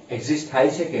સાઈડ એક્ઝિસ્ટ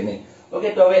થાય છે કે નહીં. ઓકે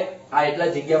તો હવે આ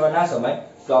એટલા જગ્યામાં ના સમાય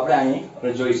તો આપણે અહીં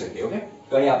આપણે જોઈ શકીએ. ઓકે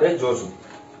તો અહીં આપણે જોશું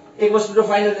એક વસ્તુ તો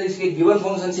ફાઇનલ છે કે ગિવન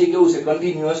ફંક્શન છે કેવું છે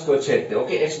કન્ટીન્યુઅસ તો છે તે.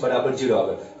 ઓકે x બરાબર 0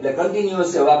 આવે એટલે કન્ટીન્યુઅસ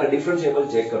છે. હવે આપણે ડિફરન્શિયેબલ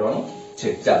ચેક કરવાનું છે.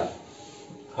 ચાલો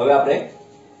હવે આપણે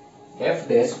f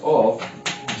dash of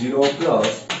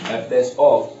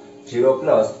 0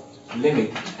 plus limit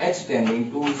h tending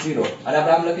to 0 અને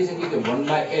આપણે આમ લખી શકીએ કે 1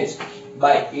 by h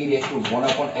by e raised to 1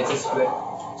 upon h square.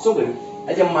 શું કર્યું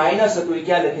આ જે માઈનસ હતું એ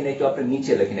ક્યાં લખી નાખ્યું આપણે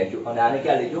નીચે લખી નાખ્યું અને આને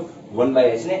ક્યાં લખ્યું 1 by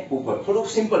h ને ઉપર. થોડુંક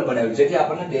સિમ્પલ બનાવ્યું જેથી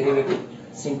આપણને ડેરિવેટિવ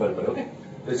સિમ્પલ પડે. ઓકે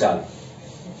તો ચાલો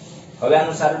હવે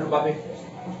આનું સારું રૂપ આપે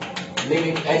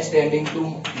limit h tending to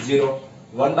 0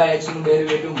 1 by h નું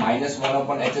derivative minus 1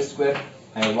 upon h square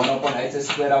અને 1 upon h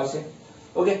square આવશે.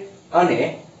 ઓકે અને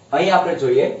અહીં આપણે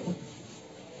જોઈએ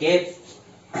કે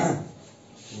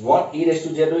 1 e raised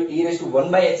to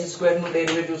 1 by h square નું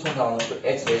ડેરિવેટિવ શું થવાનું તો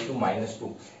h raised to minus 2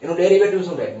 એનું ડેરિવેટિવ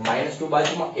શું થાય minus 2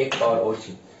 બાજુમાં એક પાવર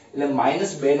ઓછી એટલે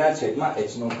minus 2 ના છેદમાં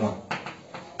h નો ઘન.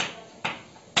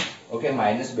 ઓકે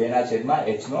minus 2 ના છેદમાં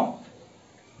h નો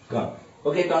ઘન.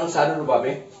 ઓકે તો આનું સારું રૂપ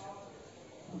આપે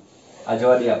આ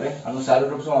જવા દઈએ આપણે આનું સારું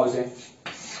રૂપ શું આવશે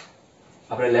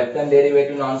આપણે લેફ્ટ હેન્ડ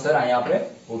ડેરિવેટિવ નો આન્સર અહીંયા આપણે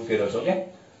પુટ કર્યો છે. ઓકે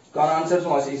તો આનો આન્સર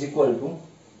શું આવશે ઇઝ ઇક્વલ ટુ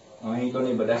અહીં તો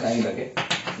નહીં બધા સાઈન લખે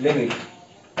limit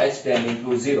h tending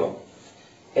to 0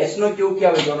 h no cube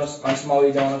ક્યાં આવી જવાનો અંશમાં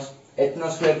આવી જવાનો h નો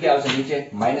સ્ક્વેર ક્યાં આવશે નીચે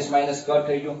માઈનસ માઈનસ કટ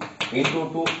થઈ ગયું into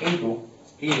 2 into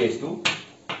e raised to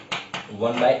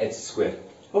 1 by h square.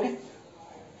 Okay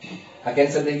આ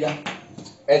કેન્સલ થઈ ગયા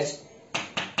h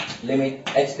limit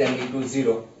h tending to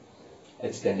 0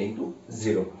 h tending to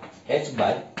 0 h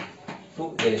by 2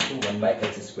 raised to 1 by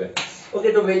h square. Okay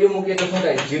તો value મૂકીએ તો શું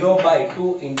થાય 0 by 2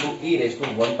 into e raised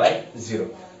to 1 by 0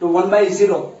 તો 1 by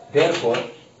 0 therefore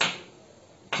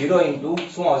 0 into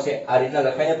શું આવશે આ રીતના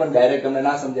લખાઈને પણ ડાયરેક્ટ તમને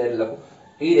ના સમજાય એટલે લખો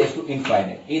e raised to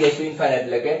infinite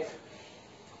એટલે કે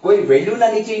કોઈ વેલ્યુ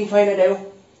ના નીચે ઇન્ફાઇનાઇટ આવ્યો.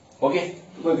 ઓકે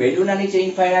કોઈ વેલ્યુ ના નીચે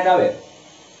ઇન્ફાઇનાઇટ આવે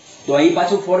તો અહીં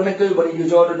પાછું ફોર્મેટ કયું બની ગયું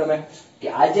જોવો તો તમે કે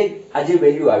આ જે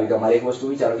વેલ્યુ આવી તમારે એક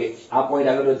વસ્તુ વિચારો કે આ પોઈન્ટ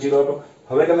આગળ તો 0 હતો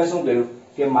હવે તમે શું કર્યું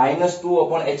કે -2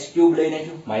 upon h cube લઈ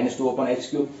નાખ્યું -2 upon h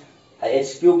cube આ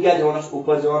h cube ક્યાં જવાનો છે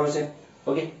ઉપર જવાનો છે.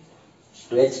 ઓકે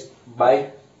તો h by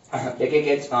એક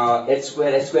h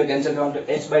square કેન્સલ કરવાનું તો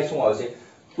h by શું આવશે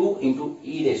 2 into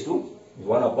e raised to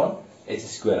 1 upon h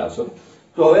square આવશે.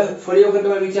 તો હવે ફરી વખત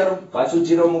તમે વિચારો, પાછું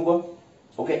 0 મૂકો.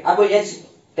 ઓકે, આ કોઈ h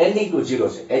ટેન્ડિંગ ટુ 0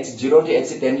 છે, h0 થી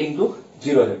h ટેન્ડિંગ ટુ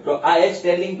 0 છે. તો આ h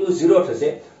ટેન્ડિંગ ટુ 0 થશે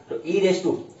તો e રેસ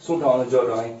ટુ શું થવાનું? જો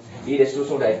તમે e રેસ ટુ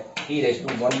શું થાય? e raise to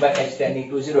 1/h tending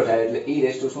two 0 થાય એટલે e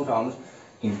રેસ ટુ શું થવાનું?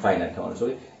 ઇન્ફાઇનાઇટ થવાનું.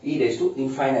 Sorry, e raise to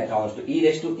infinite થવાનું. તો e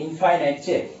રેસ ટુ ઇન્ફાઇનાઇટ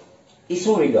છે એ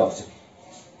શું વેલ્યુ આપશે?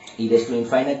 e રેસ ટુ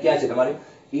ઇન્ફાઇનાઇટ ક્યાં છે તમારે?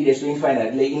 e રેસ ટુ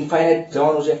ઇન્ફાઇનાઇટ એટલે ઇન્ફાઇનાઇટ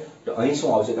જવાનું છે. તો અહીં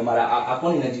શું આવશે તમારા? આ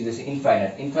કોની નજીક જશે?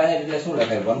 ઇન્ફાઇનાઇટ. ઇન્ફાઇનાઇટ એટલે શું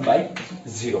લખાય?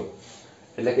 1/0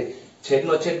 એટલે કે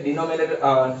છેદનો છેદ ડિનોમિનેટર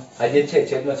આ જે છે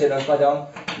છેદનો છેદ અંશમાં જવાનું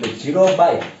એટલે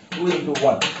 0/2 into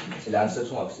 1 એટલે આન્સર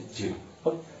શું આવશે? 0.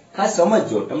 ઓકે, ખાસ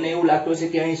સમજજો. તમને એવું લાગતું હશે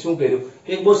કે અહીં શું કર્યું?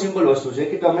 એક બહુ સિમ્પલ વસ્તુ છે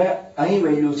કે તમે અહીં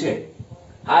વેલ્યુ છે,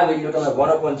 આ વેલ્યુ તમે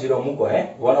 1/0 મૂકો,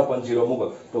 1/0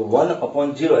 મૂકો તો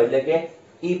 1/0 એટલે કે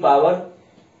e પાવર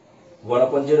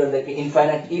 1/0 એટલે કે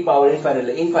ઇન્ફાઇનાઇટ, e પાવર ઇન્ફાઇનાઇટ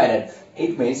એટલે ઇન્ફાઇનાઇટ.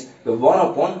 ઇટ મીન્સ કે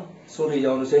 1 શું થઈ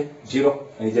જવાનું છે? 0.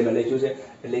 અહીં જે મેં લખ્યું છે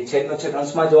એટલે છેદનો છેદ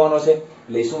અંશમાં જવાનો છે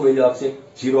એટલે શું વેલ્યુ આપશે?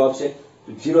 0 આપશે.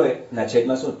 તો 0 ના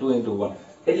છેદમાં શું? 2 into 1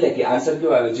 એટલે કે આન્સર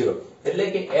કેવો આવે? 0. એટલે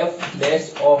કે f dash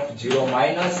of 0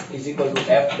 minus is equal to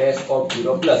f dash of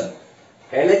 0 plus.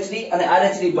 LHD અને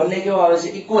RHD બંને કેવો આવે છે?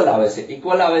 ઇક્વલ આવે છે.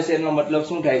 ઇક્વલ આવે છે એનો મતલબ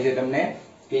શું થાય છે તમને?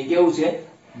 કે એ કેવું છે?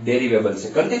 ડેરિવેબલ છે.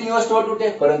 કન્ટિન્યુઅસ તો હતું તે,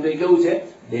 પરંતુ એ કેવું છે?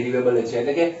 ડેરિવેબલ છે.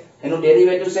 એટલે કે એનું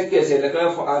ડેરિવેટિવ શક્ય છે. એટલે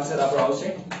કયો આન્સર આપણો આવશે?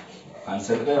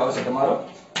 આન્સર કયો આવશે તમારો?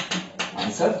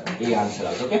 આન્સર એ આન્સર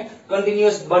આવશે. Okay,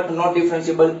 continuous but not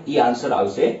ડિફરન્શિયેબલ A answer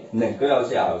આવશે નહીં. કયો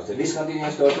આવશે? આ આવશે.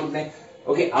 ડિસકન્ટિન્યુઅસ તો હતું જ નહીં.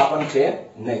 ઓકે, આ પણ છે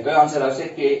નહીં. કયો આન્સર આવશે?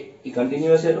 કે એ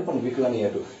કન્ટિન્યુઅસ હતું પણ વિકલનીય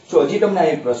હતું. જો હજી તમને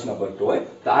આ પ્રશ્ન પડતો હોય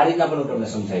તો આ રીતના પણ હું તમને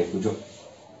સમજાવી આપું. જો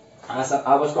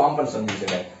આ વસ્તુ આમ પણ સમજી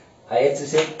શકાય. આ h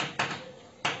છે,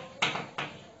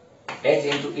 h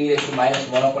into e raised to minus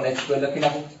 1/h² લખી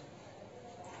નાખું.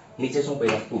 નીચે શું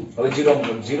પડ્યું? 2. હવે 0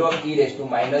 મૂકો. 0 e raised to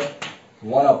minus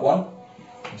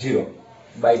 1/0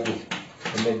 by 2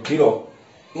 એટલે 0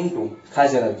 into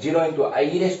ખાસ યાદ 0 into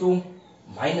e raised to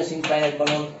minus infinite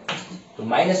બનવાનું. તો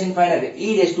minus infinite, e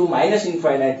raised to minus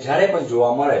infinite જ્યારે પણ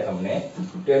જોવા મળે તમને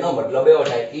તો એનો મતલબ એવો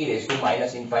થાય e raised to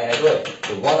minus infinite હોય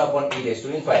તો 1/e raised to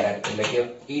infinite એટલે કે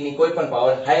e ની કોઈ પણ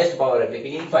પાવર હાઈએસ્ટ પાવર એટલે કે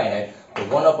ઇન્ફાઇનાઇટ તો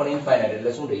 1/infinite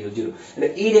એટલે શું થઈ ગયું? 0. એટલે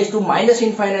e raised to minus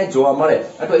infinite જોવા મળે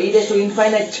અથવા e raised to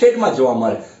infinite છેદમાં જોવા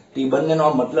મળે તો એ બંનેનો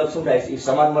મતલબ શું થાય? એ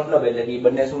સમાન મતલબ એટલે કે એ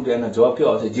બંને શું થાય? એનો જવાબ કેવો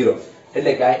આવશે? 0.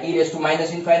 એટલે કે આ e raised to minus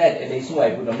infinite એટલે શું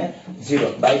આપ્યું તમને?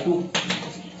 0/2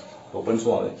 તો પણ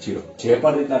શું આવે? 0. જે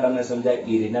પણ રીતના તમને સમજાય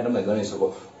એ રીતના તમે ગણી શકો.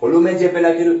 ઓલું મેં જે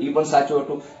પહેલા કર્યું એ પણ સાચું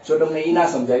હતું. જો તમને એ ના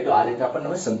સમજાય તો આ રીતના પણ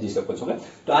તમે સમજી શકો છો.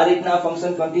 તો આ રીતના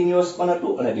ફંક્શન કન્ટિન્યુઅસ પણ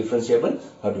હતું અને ડિફરન્શિયેબલ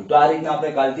હતું. તો આ રીતના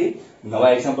આપણે કાલથી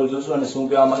નવા એક્ઝામ્પલ જોશું અને શું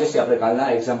કહેવા માંગે છે આપણે કાલના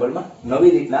એક્ઝામ્પલમાં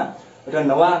નવી રીતના અથવા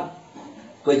નવા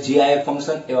કોઈ GIF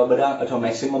ફંક્શન એવા બધા અથવા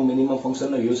મેક્સિમમ મિનિમમ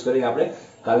ફંક્શનનો યુઝ કરીને આપણે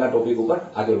કાલના ટોપિક ઉપર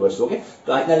આગળ વધશું. ઓકે,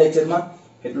 તો આજના લેક્ચરમાં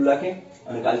એટલું રાખીએ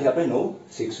અને કાલથી આપણે નવું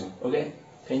શીખશું. Okay,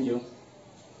 thank you.